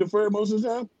 don't we defer most of the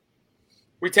time?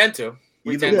 We tend to.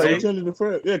 We tend to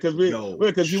defer. Yeah, because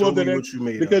you want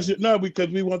that.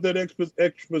 Because we want that extra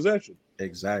possession.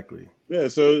 Exactly. Yeah,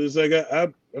 so it's like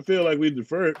I feel like we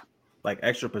defer. Like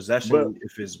extra possession,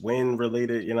 if it's win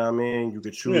related, you know what I mean. You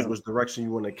could choose which direction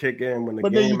you want to kick in when the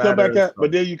game then you come matters. back out.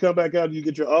 But then you come back out and you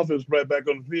get your offense right back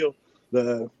on the field,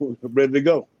 ready to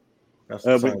go.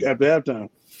 After halftime,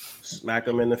 smack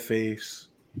them in the face,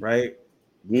 right?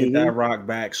 Get that rock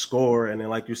back, score, and then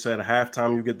like you said, at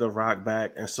halftime you get the rock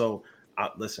back. And so,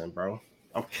 listen, bro,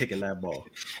 I'm kicking that ball.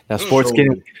 Now, Sports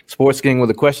King with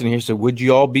a question here. So, would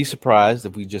you all be surprised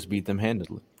if we just beat them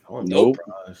handedly? Nope.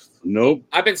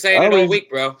 I've been saying it all week,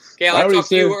 bro. Gail, I talked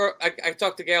to you. I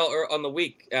talked to Gail on the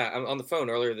week on the phone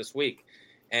earlier this week,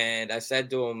 and I said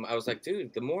to him, I was like,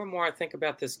 dude, the more and more I think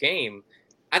about this game,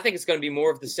 I think it's going to be more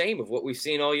of the same of what we've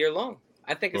seen all year long.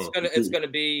 I think it's gonna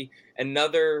be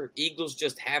another Eagles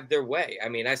just have their way. I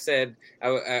mean, I said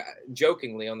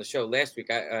jokingly on the show last week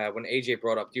when AJ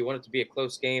brought up, do you want it to be a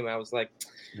close game? I was like,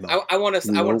 no. I want it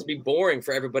to be boring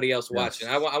for everybody else watching.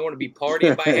 I want to be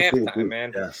partying by halftime,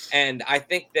 man. Yes. And I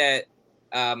think that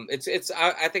I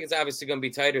think it's obviously going to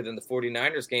be tighter than the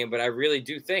 49ers game, but I really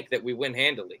do think that we win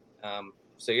handily.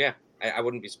 So yeah, I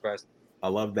wouldn't be surprised. I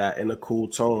love that in a cool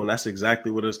tone. That's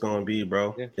exactly what it's going to be,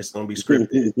 bro. Yeah. It's going to be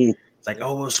scripted. It's like,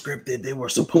 oh, it was scripted. They were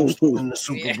supposed to win the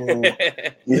Super Bowl.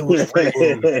 It was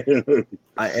written.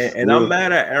 And I'm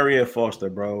mad at Arian Foster,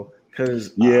 bro.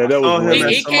 Because that was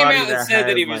he came out and said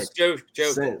that he was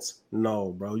joking.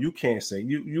 No, bro, you can't say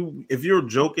you if you're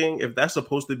joking, if that's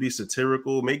supposed to be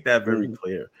satirical, make that very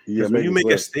clear. Because when you make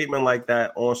a statement like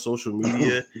that on social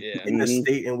media, in the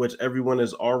state in which everyone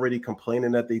is already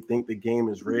complaining that they think the game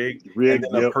is rigged, and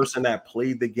then a person that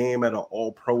played the game at an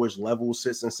all-pro-ish level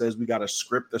sits and says we got a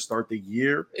script to start the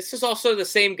year. This is also the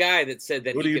same guy that said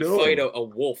that he could fight a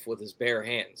wolf with his bare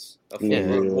hands. A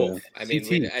full-grown wolf. I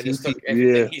mean, I just took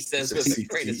everything he says with a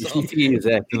grain of salt. CT is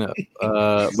acting up.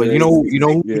 But you know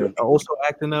who also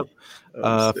acting up?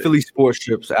 Philly Sports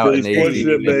Trips out in Sports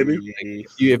Trip, baby.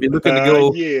 If you're looking to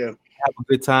go have a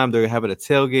good time, they're having a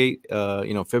tailgate,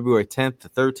 February 10th to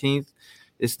 13th.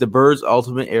 It's the Birds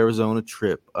Ultimate Arizona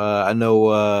Trip. I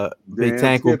know Big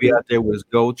Tank will be out there with his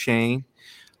gold chain.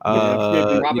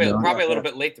 Probably a little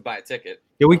bit late to buy a ticket.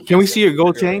 Can we see your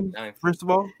gold chain first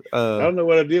of all? I don't know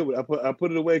what I did. I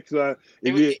put it away because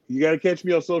you got to catch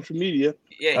me on social media.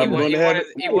 Yeah, he wanted to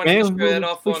show that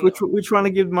off. We're trying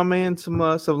to give my man some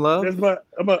love. I'm just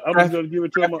going to give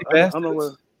it to him. I don't know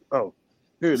what. Oh,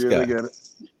 here it is. I got it.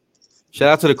 Shout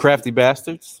out to the Crafty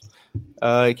Bastards.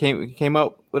 He came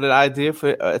up with an idea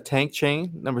for a tank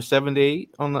chain, number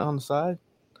 78 on the side.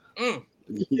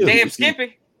 Damn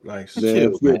Skippy. Nice.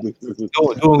 Doing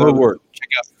good work. Check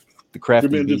out the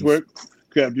Crafty work.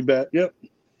 Crafty back. Yep.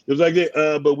 It's like it.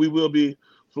 But we will be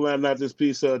flying out this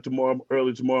piece early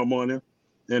tomorrow morning,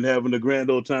 and having a grand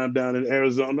old time down in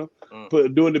Arizona.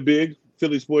 Doing the big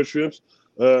Philly Sports Shirts.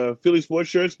 Philly Sports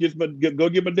Shirts. Go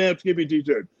get my damn Skippy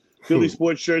t-shirt.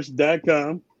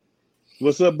 PhillySportsShirts.com.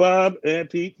 What's up, Bob and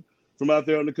Pete from out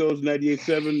there on the coast,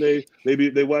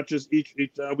 98.7. They watch us each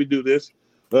time we do this.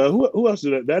 Who else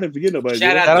did that? I didn't forget nobody.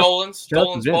 Shout out Dolan's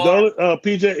Bar.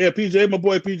 PJ, my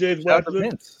boy PJ's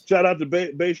watching. Shout out to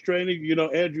Base Training.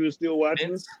 Andrew is still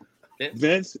watching.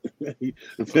 Vince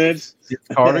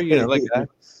Carter, like that.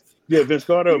 Yeah, Vince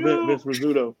Carter, Vince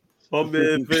Rizzuto. Oh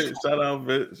man, Vince! Shout out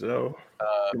Vince.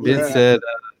 Vince said,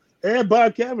 and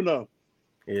Bob Kavanaugh.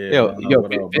 Yeah,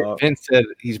 Vince said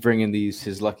he's bringing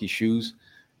his lucky shoes.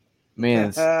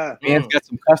 Man's got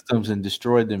some customs and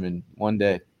destroyed them in one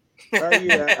day.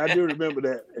 I do remember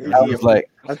that. I was like,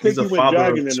 I think he went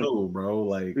jogging in them, bro.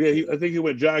 Like, I think he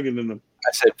went jogging in them.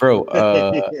 I said, bro,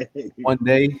 one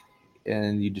day,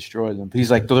 and you destroyed them. But he's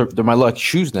like, they're my lucky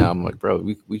shoes now. I'm like, bro,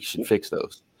 we should fix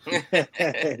those.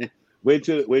 Wait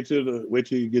till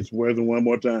he gets wear them one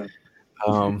more time.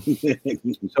 So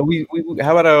we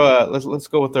how about our let's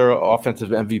go with our offensive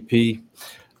MVP.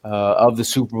 of the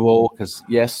Super Bowl. Because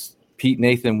yes, Pete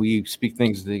Nathan, we speak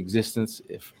things into existence.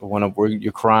 If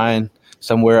you're crying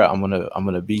somewhere, I'm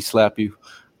gonna slap you.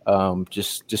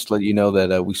 Just let you know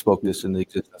that we spoke this into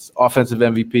existence. Offensive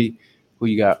MVP, who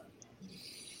you got?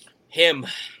 Him.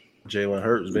 Jalen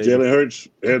Hurts, baby. Jalen Hurts.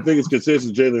 I think it's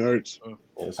consistent. Jalen Hurts.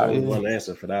 There's only one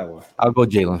answer for that one. I'll go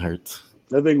Jalen Hurts.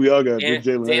 I think we all got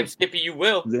Jalen Hurts. Damn, Skippy, you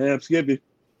will. Damn, Skippy.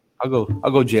 I'll go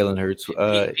Jalen Hurts.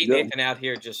 Pete Nathan out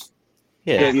here just.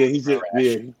 Yeah. He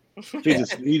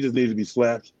just needs to be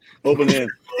slapped. Open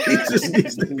hand. He just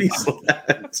needs to be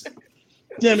slapped.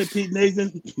 Damn it, Pete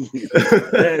Nathan.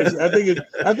 I think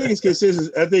it's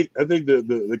consistent. I think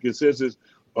the consensus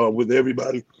with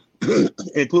everybody,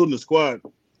 including the squad,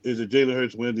 is that Jalen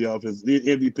Hurts wins the offense, the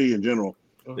MVP in general.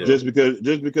 Yeah. Just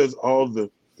because all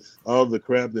the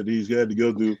crap that he's had to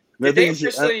go through. I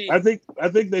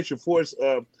think they should force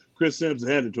Chris Sims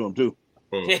to hand it to him too.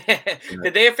 Yeah.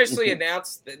 Did they officially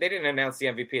announce? They didn't announce the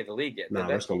MVP of the league yet. Nah,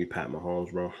 that's gonna be Pat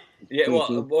Mahomes, bro. Yeah.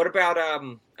 Well, what about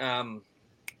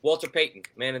Walter Payton,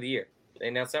 Man of the Year? They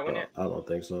announced that one yet? I don't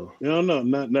think so. No,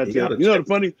 not yet. You know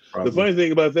the funny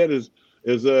thing about that is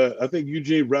I think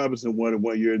Eugene Robinson won it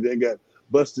one year and then got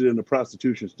busted in the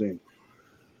prostitution sting.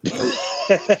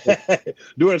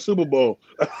 During Super Bowl.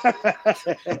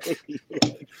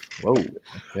 Whoa.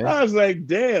 Okay. I was like,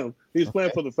 damn, he's playing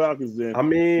for the Falcons then. I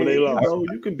mean,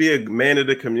 you can be a man of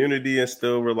the community and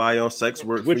still rely on sex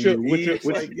work with your wife.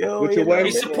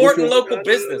 He's supporting local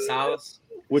business, Hollis.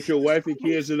 With your wife and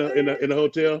kids in a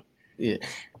hotel? Yeah.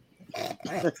 All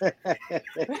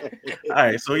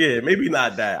right, so maybe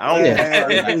not that.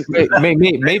 I don't.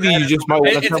 Maybe you just might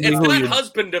want to tell me who your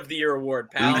husband of the year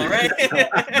award, pal. All right.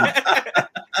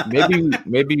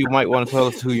 maybe you might want to tell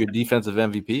us who your defensive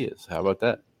MVP is. How about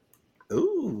that?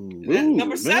 Ooh,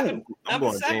 number 7.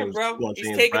 Number 7, bro.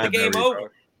 He's taking Bradbury, the game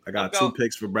over. I got 2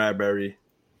 picks for Bradbury.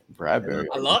 I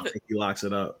love it. He locks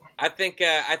it up. I think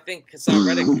Hassan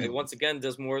Reddick once again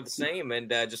does more of the same and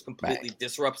just completely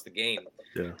disrupts the game.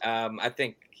 Yeah. I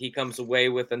think he comes away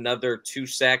with another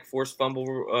 2-sack forced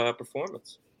fumble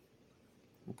performance.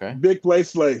 Okay. Big play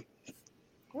Slay.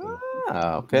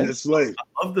 Okay. It's Slay. I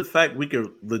love the fact we could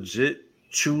legit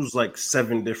choose like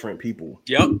 7 different people.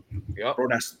 Yep. Bro,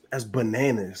 that's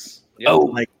bananas. Yep. Oh,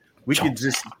 like we could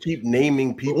just keep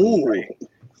naming people. Right?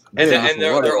 And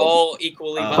they're all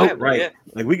equally viable. Right. Yeah.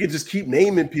 Like we could just keep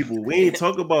naming people. We ain't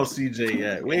talk about CJ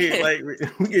yet. We ain't like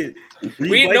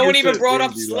no one even brought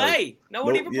up Slay. No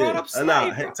one even brought up Slay.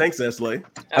 Nah, Tank said Slay.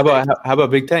 How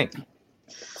about Big Tank?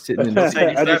 Sitting in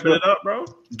the it up, bro.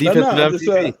 Defensive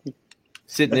MVP.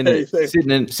 Sitting in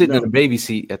the baby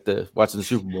seat watching the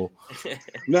Super Bowl.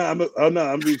 I'm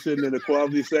be sitting in the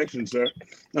quality section, sir.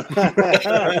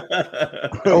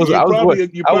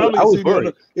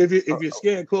 If you're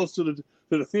scared close to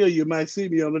the field, you might see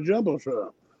me on the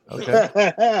jumbotron.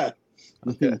 Okay.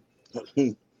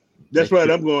 That's right.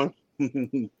 I'm going.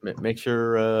 Make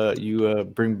sure you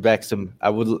bring back some. I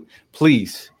would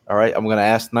please. All right, I'm going to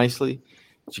ask nicely.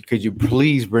 Could you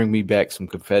please bring me back some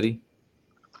confetti?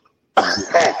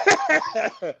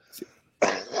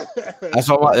 That's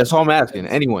all I'm asking.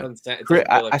 Anyone?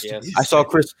 I saw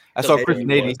Chris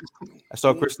Nady. I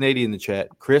saw Chris Nady in the chat.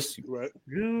 Chris, right?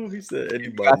 He said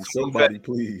anybody, somebody,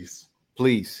 please.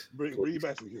 Bring you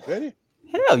back some confetti.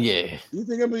 Hell yeah! You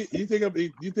think I'm gonna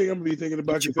be thinking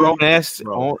about your grown ass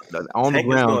on the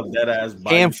ground?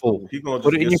 Handful.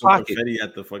 Put it in your pocket.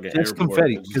 At the fucking just airport.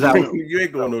 confetti. Because you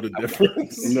ain't gonna know the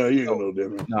difference. No, you ain't gonna know the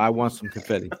difference. No, I want some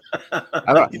confetti.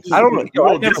 I don't know. You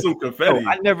won't get some confetti.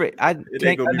 I never asked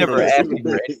you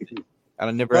for anything.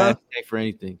 I never asked you for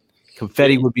anything.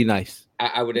 Confetti would be nice.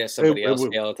 I would ask somebody else.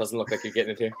 Gail, it doesn't look like you're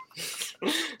getting it here.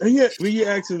 And yet, when you're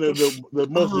asking the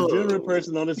most degenerate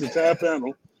person on this entire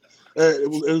panel.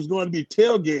 It was going to be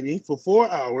tailgating for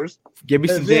 4 hours. Give me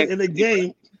some in the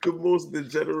game. The most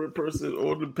degenerate person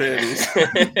on the panels.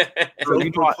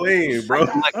 Don't complain, bro.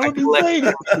 I'm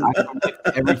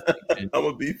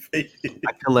gonna be faded.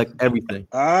 I collect everything.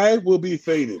 I will be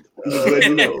faded.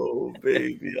 Oh,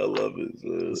 baby, I love it.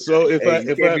 Man. So if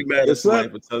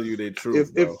tell you the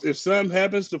truth, if something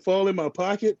happens to fall in my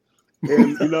pocket,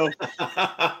 and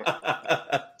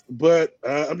but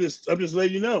I'm just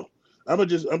letting you know. I'm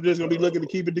just gonna be looking to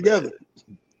keep it together.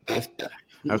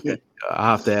 Okay,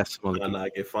 I'll have to ask some other.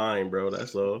 Not get fined, bro.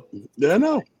 That's all. Yeah, I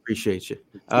know. Appreciate you.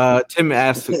 Tim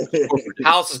asked.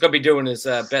 House is gonna be doing his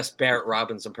best Barrett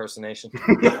Robbins impersonation.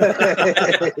 My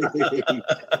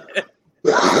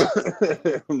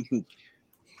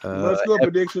score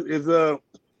prediction is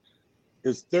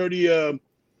 30.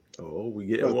 We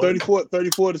get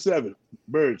 34-7.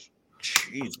 Birds.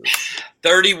 Jesus.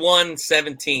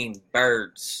 31-17.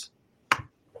 Birds.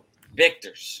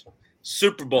 victors,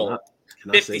 Super Bowl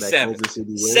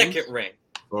 57, second ring.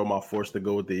 Or am I forced to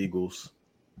go with the Eagles?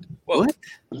 What?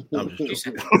 I'm just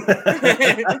joking.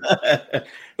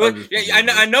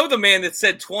 I know the man that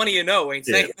said 20-0 ain't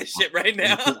saying this shit right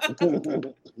now.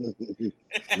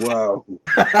 Wow.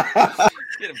 I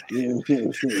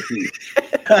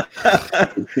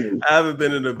haven't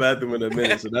been in the bathroom in a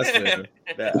minute, so that's fair.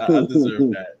 I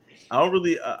deserve that. I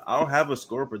don't have a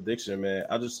score prediction, man.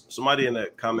 Somebody in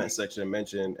the comment section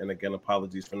mentioned, and again,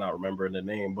 apologies for not remembering the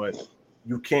name, but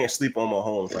you can't sleep on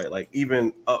Mahomes, right? Like,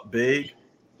 even up big,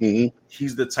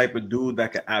 he's the type of dude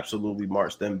that can absolutely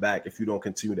march them back if you don't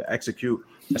continue to execute.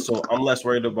 And so I'm less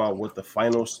worried about what the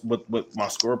finals, what my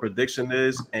score prediction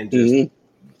is, and just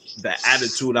the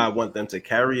attitude I want them to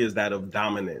carry is that of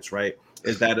dominance, right?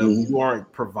 Is that of you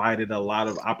aren't provided a lot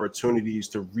of opportunities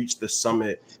to reach the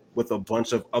summit with a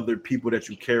bunch of other people that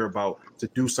you care about to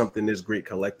do something this great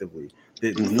collectively.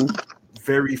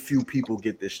 Very few people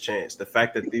get this chance. The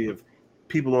fact that they have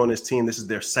people on this team, this is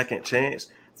their second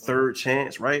chance, third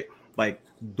chance, right? Like,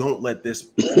 don't let this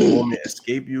moment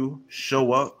escape you.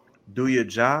 Show up, do your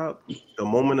job. The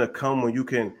moment will come when you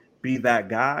can be that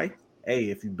guy. Hey,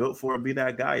 if you built for it, be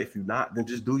that guy. If you're not, then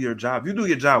just do your job. If you do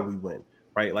your job, we win,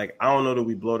 right? Like, I don't know that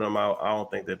we blow them out. I don't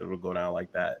think that it'll go down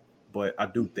like that. But I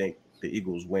do think the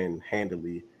Eagles win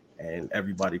handily, and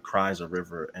everybody cries a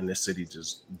river, and this city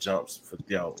just jumps.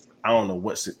 I don't know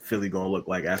what Philly gonna look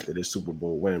like after this Super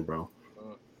Bowl win, bro.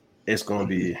 It's gonna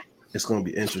be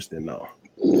interesting though.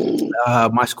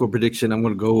 My score prediction, I'm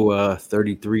gonna go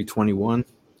 33-21.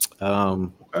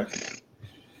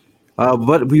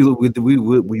 But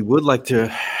we would like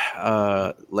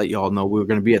to let y'all know we're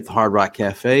gonna be at the Hard Rock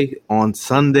Cafe on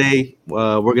Sunday.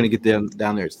 We're gonna get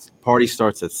down there. Party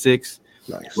starts at 6.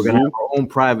 Nice. We're gonna have our own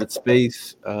private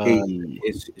space.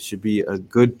 It should be a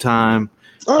good time.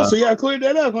 Oh, so y'all cleared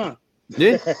that up, huh?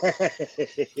 Yeah.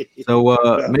 So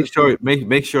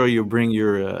make sure you bring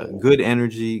your good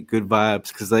energy, good vibes,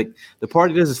 because like the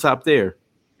party doesn't stop there,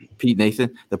 Pete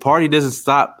Nathan. The party doesn't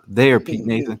stop there, Pete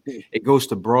Nathan. It goes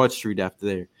to Broad Street after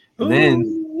there. And then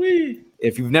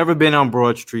if you've never been on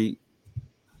Broad Street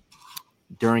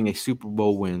during a Super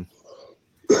Bowl win,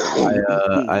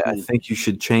 I think you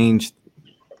should change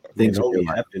things. It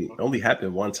only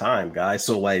happened one time, guys.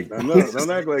 So like, don't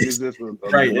act like it's just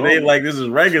right. It ain't like this is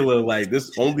regular. Like,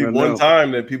 this only one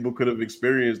time that people could have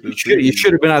experienced this. You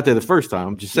should have been out there the first time.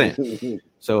 I'm just saying.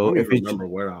 So if you remember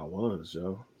where I was,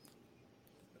 yo,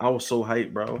 I was so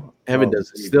hyped, bro. Evan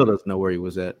still doesn't know where he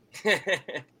was at. Got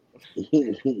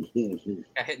hit in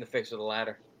the face with a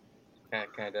ladder.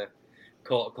 Kind of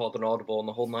called an audible in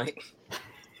the whole night.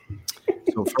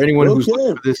 So for anyone who's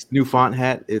looking for this new font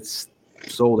hat, it's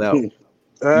sold out. Used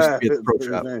to be at the pro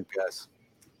shop, guys.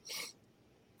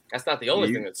 That's not the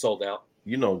only thing that's sold out.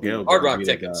 You know, Gail. Hard Rock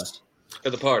tickets for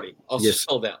the party also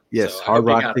sold out. Yes, so Hard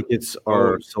Rock tickets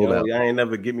are sold out. Y'all ain't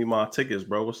never give me my tickets,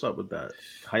 bro. What's up with that?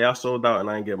 How y'all sold out and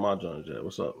I ain't get my joints yet?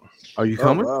 What's up? Are you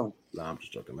coming? Wow. Nah, I'm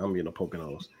just joking. I'm getting a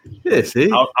Poconos. Yeah,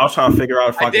 see? I was trying to figure out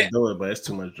if I could do it, but it's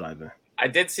too much driving. I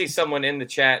did see someone in the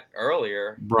chat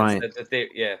earlier. Brian.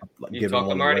 You talked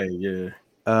to Marty? Yeah.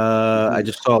 I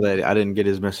just saw that. I didn't get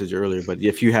his message earlier, but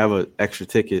if you have an extra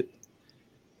ticket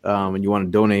and you want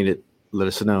to donate it, let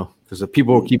us know, because the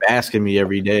people keep asking me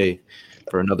every day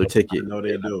for another ticket. No,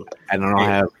 they do. I don't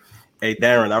have. Hey,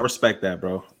 Darren, I respect that,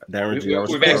 bro. Darren,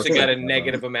 we've actually got a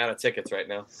negative amount of tickets right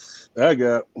now. I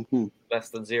got less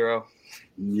than 0.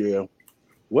 Yeah.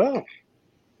 Well,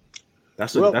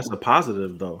 that's a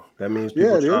positive though. That means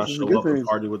people try to show up and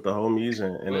party with the homies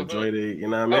and enjoy the, you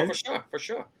know what I mean? For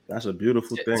sure. That's a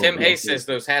beautiful thing. Tim Hayes says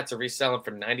those hats are reselling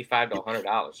for $95 to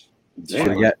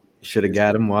 $100. Should have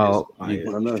got them while you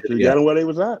got them where they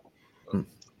was at.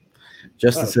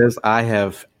 Justin says, I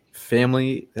have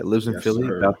family that lives in Philly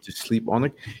about to sleep on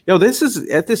the. Yo, this is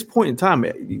at this point in time,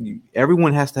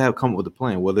 everyone has to come up with a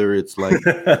plan. Whether it's like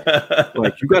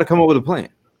you got to come up with a plan.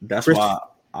 That's why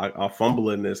I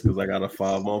fumble in this, because I got a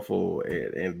 5-month-old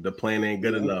and the plan ain't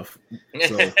good enough.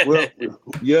 So I'm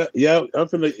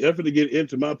finna get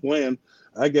into my plan.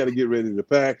 I got to get ready to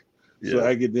pack so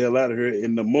I get the hell out of here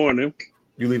in the morning.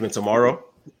 You leaving tomorrow?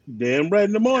 Damn right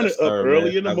in the morning,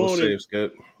 early in the morning.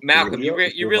 Malcolm, you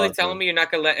really telling me you're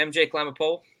not gonna let MJ climb a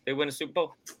pole? They win a Super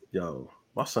Bowl? Yo,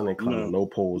 my son ain't climbing no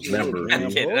poles, never.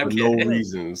 I'm kidding. For no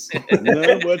reasons.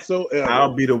 None whatsoever.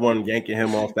 I'll be the one yanking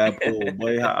him off that pole.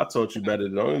 Boy, I taught you better.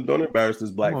 Don't embarrass this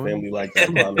black family like that.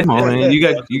 Come on, man. You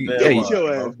got get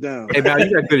your ass down. Hey, Mal,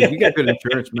 you got good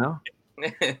insurance, Mal.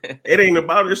 It ain't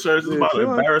about insurance. It's about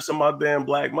embarrassing my damn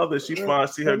black mother. She finally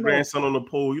see her grandson on the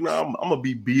pool. You know, I'm gonna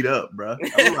be beat up, bro.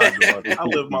 I'm not doing it. I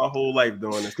live my whole life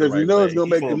doing this because you know it's gonna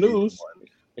make the news.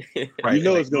 Right, you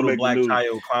know it's gonna make black the news.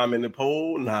 child climbing the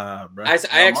pole. Nah, bro. I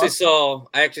actually saw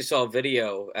a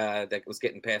video that was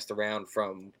getting passed around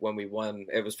from when we won.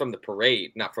 It was from the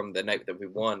parade, not from the night that we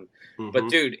won. Mm-hmm. But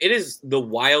dude, it is the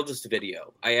wildest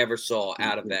video I ever saw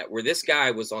out of that, where this guy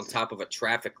was on top of a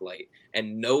traffic light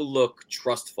and no look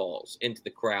trust falls into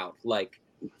the crowd like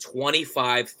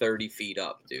 25, 30 feet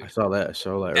up, dude. I saw that.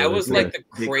 That was like the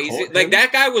crazy. Like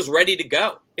that guy was ready to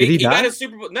go. He got his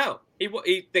Super Bowl. No,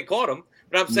 they caught him.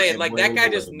 But I'm saying, like, that guy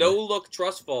just no-look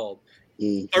trust fall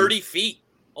 30 feet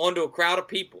onto a crowd of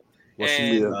people.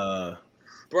 And,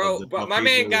 bro, my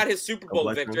man got his Super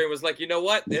Bowl victory and was like, you know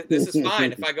what? This is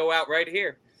fine if I go out right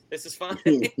here. This is fine.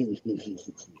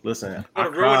 Listen, I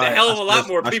ruined a hell of a lot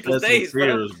more people's days,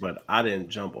 but I didn't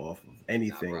jump off of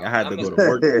anything. I had to go to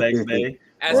work the next day.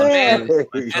 As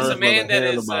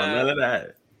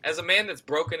a man that's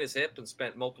broken his hip and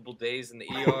spent multiple days in the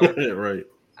ER. Right.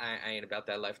 I ain't about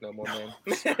that life no more, man.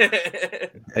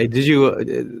 Hey, did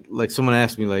you like? Someone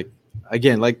asked me, like,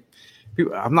 again, like,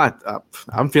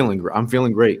 I'm feeling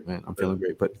great, man. I'm feeling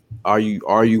great. But are you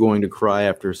going to cry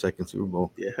after a second Super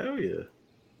Bowl? Yeah, hell yeah.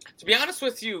 To be honest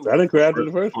with you, I didn't cry after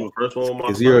the first one.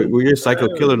 Because you're psycho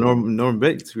killer, Norman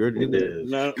Bates. We already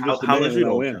did. How did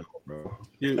you win, bro?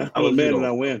 I'm a man and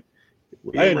I win.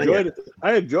 I enjoyed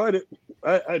it.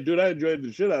 I enjoyed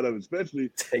the shit out of it, especially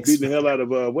beating the hell out of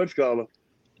whatchamacallit.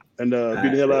 And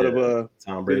beat the hell out of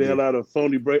Tom Brady. Beat the hell out of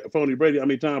phony Brady. I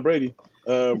mean Tom Brady.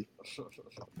 And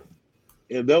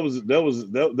that was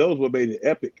what made it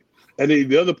epic. And then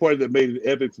the other part that made it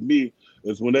epic for me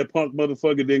is when that punk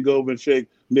motherfucker didn't go over and shake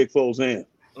Nick Foles' hand.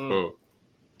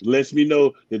 Lets me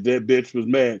know that bitch was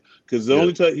mad because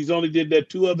he's only did that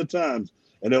two other times,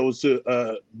 and that was to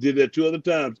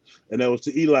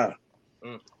Eli.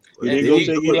 He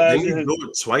didn't do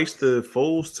it twice to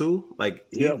Foles too. Like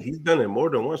he's done it more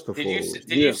than once to Foles.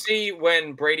 Did you see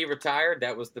when Brady retired?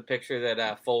 That was the picture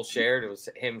that Foles shared. It was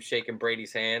him shaking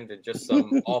Brady's hand and just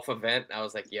some off event. I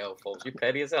was like, "Yo, Foles, you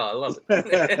petty as hell. I love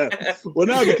it." Well,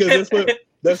 no, because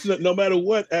that's no matter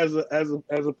what. As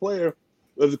a player,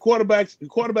 as the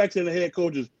quarterbacks and the head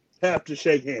coaches have to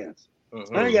shake hands.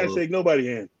 Mm-hmm. I ain't got to shake nobody's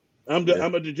hand. I'm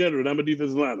a degenerate. I'm a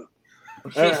defensive lineman.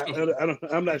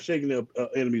 I'm not shaking the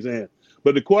enemy's hand,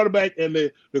 but the quarterback and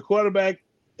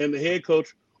the head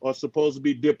coach are supposed to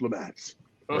be diplomats.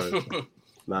 Right.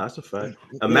 Nah, that's a fact.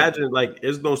 Imagine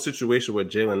there's no situation where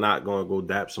Jalen not going to go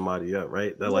dap somebody up,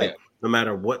 right? They're no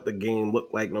matter what the game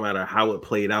looked like, no matter how it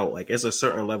played out, it's a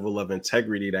certain level of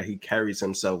integrity that he carries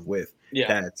himself with.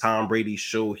 Yeah. That Tom Brady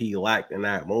showed he lacked in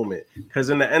that moment. Because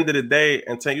in the end of the day,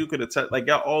 until you could attest,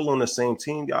 y'all all on the same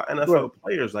team, y'all NFL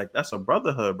players, that's a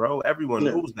brotherhood, bro. Everyone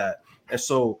knows that. And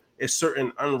so it's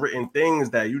certain unwritten things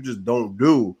that you just don't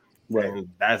do. Right. And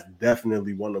that's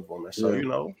definitely one of them. And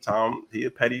so, Tom, he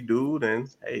a petty dude, and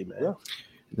hey, man. Yeah.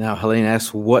 Now, Helene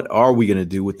asks, what are we going to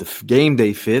do with the game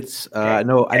day fits? I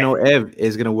know Ev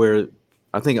is going to wear,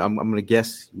 I think I'm going to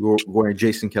guess you're wearing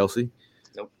Jason Kelce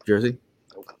jersey.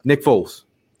 Nick Foles.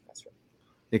 That's right.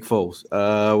 Nick Foles.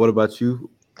 What about you,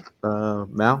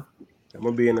 Mal? I'm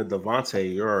going to be in the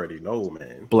Devontae. You already know,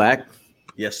 man. Black?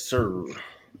 Yes, sir.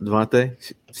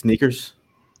 Devontae? Sneakers?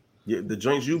 Yeah, the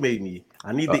joints you made me.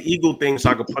 I need the eagle thing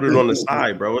so I can put it on the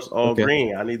side, bro. It's all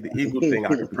green. I need the eagle thing. I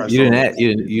can press. You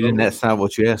didn't. That's not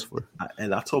what you asked for.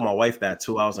 And I told my wife that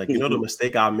too. I was like, the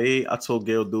mistake I made. I told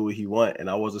Gail do what he want, and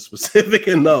I wasn't specific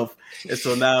enough. And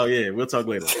so now, we'll talk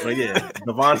later. But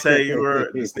Devontae, you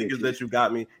were the sneakers that you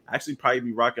got me. I actually probably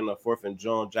be rocking the 4th and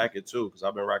John jacket too, because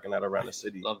I've been rocking that around the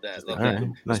city. Love that. Right.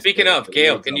 Nice. Speaking of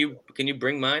Gail, can you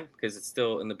bring mine because it's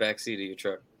still in the back seat of your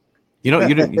truck? You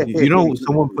know,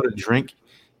 someone put a drink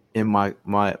in my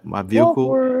vehicle.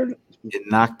 Awkward. It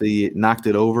knocked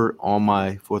it over on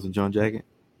my 4th of John jacket.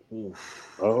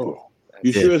 Oh,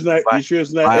 you sure it's not? You sure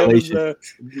it's not violation?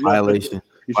 Violation.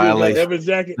 You sure it's not Evans'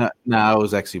 jacket? No, it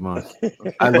was actually mine.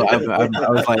 I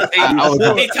was like,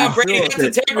 hey, Tom Brady, that's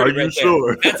integrity. Are you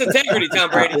sure? That's integrity, Tom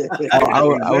Brady. I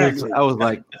was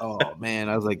like, oh man,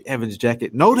 I was like, Evans'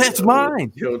 jacket. No, that's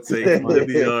mine. You'll take my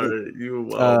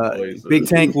Big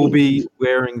Tank will be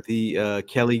wearing the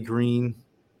Kelly Green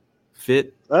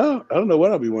fit. I don't know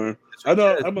what I'll be wearing. I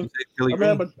know I'm gonna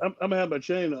have my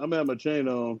chain. I'm gonna have my chain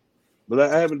on, but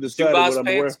I haven't decided what I'm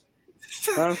wearing.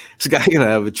 Huh? This guy gonna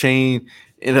have a chain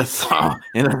and a thong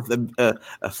and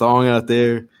a thong out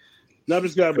there. No, I'm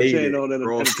just gonna have a chain on and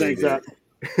a tank top.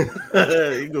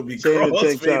 You're gonna be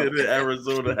crossfaded in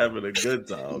Arizona having a good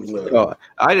time. So.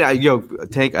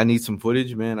 Tank, I need some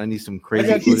footage, man. I need some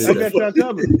crazy footage. I got y'all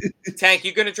covered. Tank,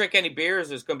 you gonna drink any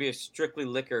beers? Or it's gonna be a strictly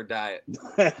liquor diet.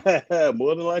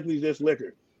 More than likely, just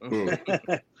liquor.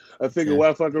 I figure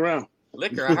why fuck around.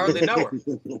 Liquor, I hardly know her.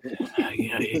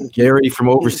 Gary from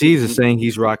overseas is saying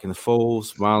he's rocking the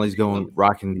Foles. Molly's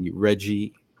rocking the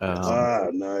Reggie.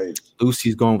 Nice.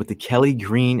 Lucy's going with the Kelly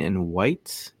green and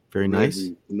white. Very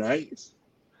nice. Nice.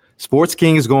 Sports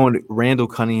King is going Randall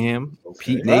Cunningham. Okay.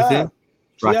 Pete Nathan.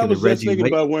 I was just thinking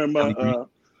white. about wearing my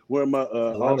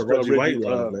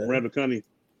Randall Cunningham.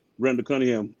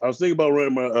 I was thinking about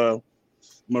wearing my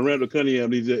Randall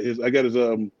Cunningham. I got his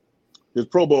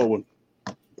Pro Bowl one.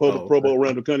 Pro Bowl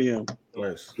Randall Cunningham.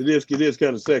 Nice. It is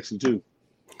kind of sexy too.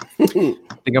 I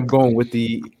think I'm going with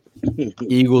the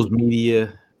Eagles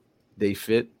media. They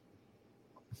fit.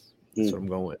 That's what I'm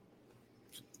going with.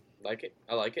 Like it.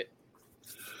 I like it.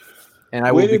 And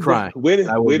I will be crying. Way to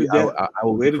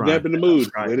dampen the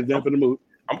mood. Way to dampen the mood.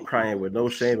 I'm crying with no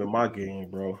shame in my game,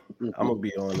 bro. I'm gonna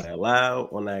be on that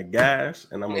loud, on that gas,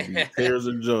 and I'm gonna be tears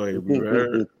of joy. You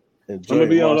heard? I'm gonna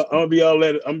be on all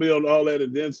that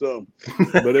and then some.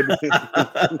 But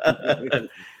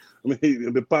I mean,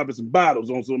 he'll be popping some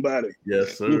bottles on somebody.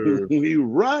 Yes, sir. He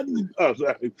rotten. Oh,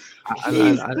 sorry.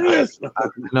 I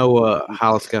know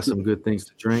Hollis got some good things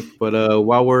to drink, but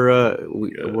while we're at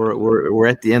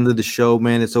the end of the show,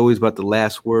 man, it's always about the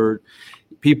last word.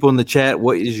 People in the chat,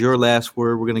 what is your last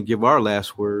word? We're gonna give our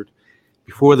last word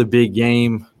before the big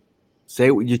game. Say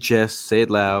it with your chest. Say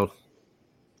it loud.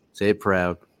 Say it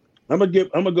proud. I'm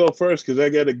gonna go first because I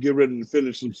gotta get ready to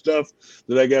finish some stuff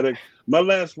that I gotta. My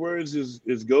last words is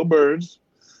go Birds.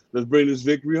 Let's bring this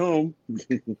victory home,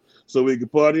 so we can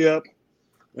party up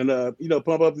and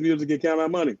pump up the music and count our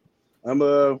money. I'm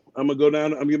gonna go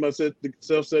down. I'm gonna get myself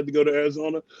set to go to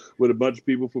Arizona with a bunch of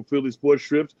people for Philly Sports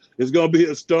Trips. It's gonna be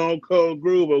a stone cold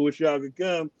groove. I wish y'all could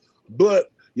come,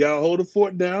 but y'all hold the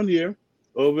fort down here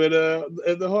over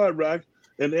at the Hard Rock,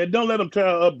 and don't let them tear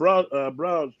up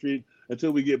Broad Street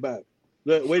until we get back.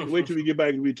 Wait till we get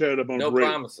back and we tear it up on the parade.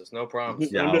 No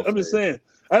promises. Yeah, I'm just saying.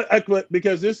 I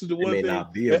because this is the one thing. It may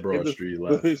not be a Broad Street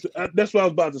left. That's what I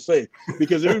was about to say.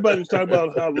 Because everybody was talking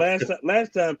about how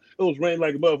last time it was raining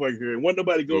like a motherfucker here, and wasn't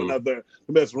nobody going out there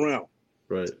to mess around.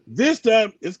 Right. This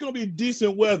time it's gonna be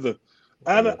decent weather.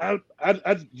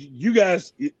 You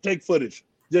guys take footage.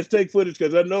 Just take footage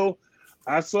because I know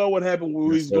I saw what happened when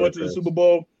we was going to the Super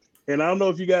Bowl, and I don't know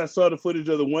if you guys saw the footage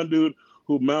of the one dude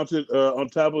who mounted on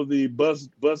top of the bus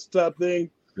top thing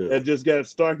and just got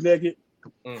stark naked.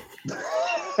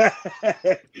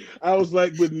 I was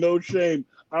like, with no shame,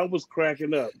 I was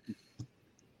cracking up.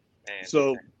 Man.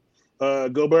 So,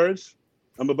 go Birds.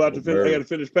 I'm about to finish. I got to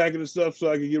finish packing and stuff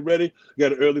so I can get ready.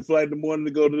 Got an early flight in the morning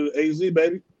to go to the AZ,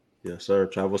 baby. Yes, sir.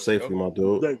 Travel safely, my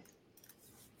dude.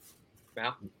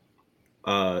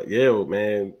 Mal? Yeah,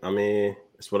 man. I mean,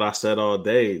 it's what I said all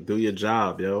day. Do your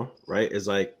job, yo. Right? It's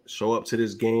like show up to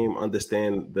this game,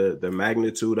 understand the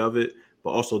magnitude of it,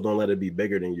 but also don't let it be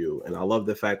bigger than you. And I love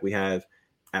the fact we have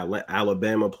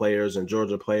Alabama players and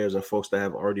Georgia players and folks that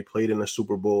have already played in the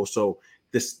Super Bowl. So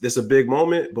this is a big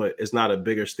moment, but it's not a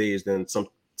bigger stage than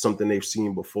something they've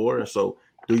seen before. And so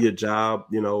do your job.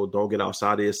 Don't get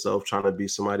outside of yourself trying to be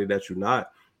somebody that you're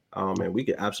not. And we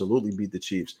can absolutely beat the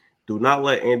Chiefs. Do not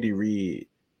let Andy Reid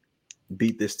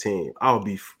beat this team. I'll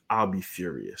be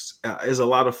furious. There's a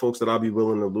lot of folks that I'll be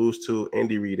willing to lose to.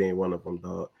 Andy Reid ain't one of them,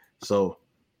 dog. So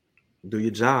do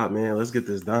your job, man. Let's get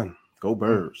this done. Go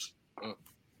Birds.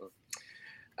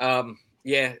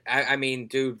 Yeah, I mean,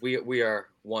 dude, we are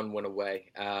one win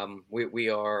away. We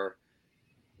are,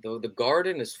 though the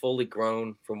garden is fully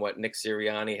grown from what Nick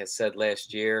Sirianni has said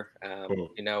last year.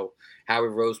 Howie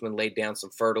Roseman laid down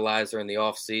some fertilizer in the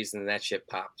offseason and that shit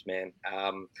popped, man.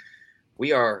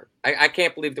 We are, I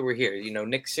can't believe that we're here.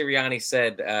 Nick Sirianni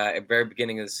said at the very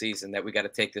beginning of the season that we got to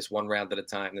take this one round at a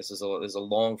time. This is a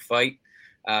long fight.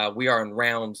 We are in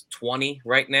round 20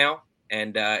 right now.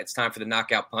 And it's time for the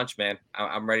knockout punch, man.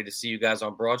 I'm ready to see you guys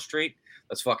on Broad Street.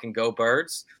 Let's fucking go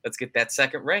Birds. Let's get that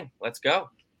second ring. Let's go.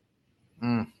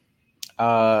 Man,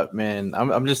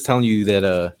 I'm just telling you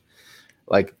that,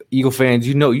 like Eagle fans,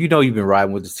 you've been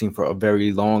riding with this team for a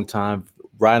very long time,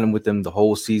 riding with them the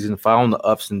whole season, following the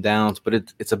ups and downs. But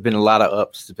it's been a lot of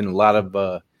ups. It's been a lot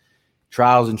of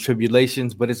trials and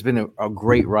tribulations. But it's been a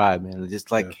great ride, man.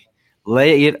 Just like. Yeah.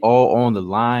 Lay it all on the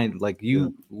line. Like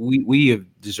we have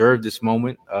deserved this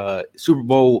moment. Super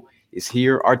Bowl is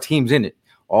here. Our team's in it.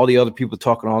 All the other people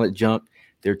talking all that junk,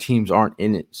 their teams aren't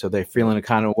in it. So they're feeling a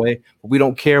kind of way. But we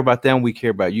don't care about them. We care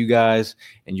about you guys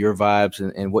and your vibes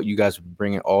and what you guys are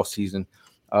bringing all season.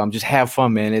 Just have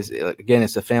fun, man. It's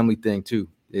a family thing too.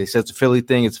 It's a Philly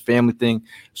thing. It's a family thing.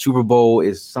 Super Bowl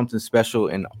is something special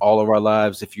in all of our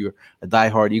lives. If you're a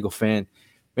diehard Eagle fan,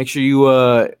 make sure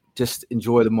you just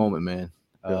enjoy the moment, man.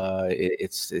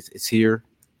 It's here.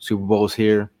 Super Bowl is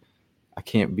here. I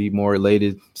can't be more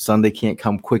elated. Sunday can't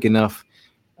come quick enough.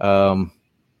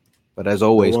 But as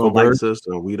always, no one likes us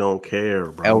and we don't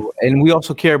care, bro. And we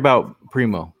also care about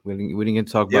Primo. We didn't get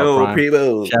to talk about Prime.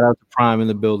 Primo. Shout out to Prime in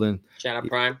the building. Shout out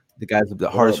Prime. The guy's the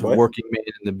hardest working man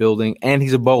in the building, and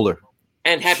he's a bowler.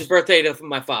 And happy birthday to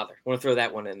my father. I want to throw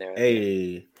that one in there.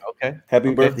 Hey, okay.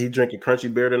 Happy birthday! He drinking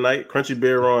crunchy beer tonight. Crunchy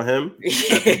beer on him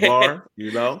at the bar.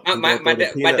 You know, my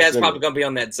dad's probably gonna be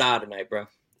on that za tonight, bro.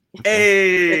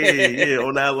 Hey, yeah,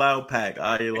 on that loud pack.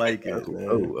 I like it.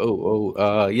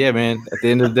 Man. Yeah, man. At the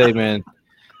end of the day, man,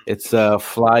 it's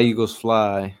fly Eagles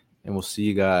fly, and we'll see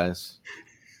you guys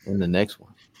in the next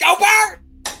one. Go Bird!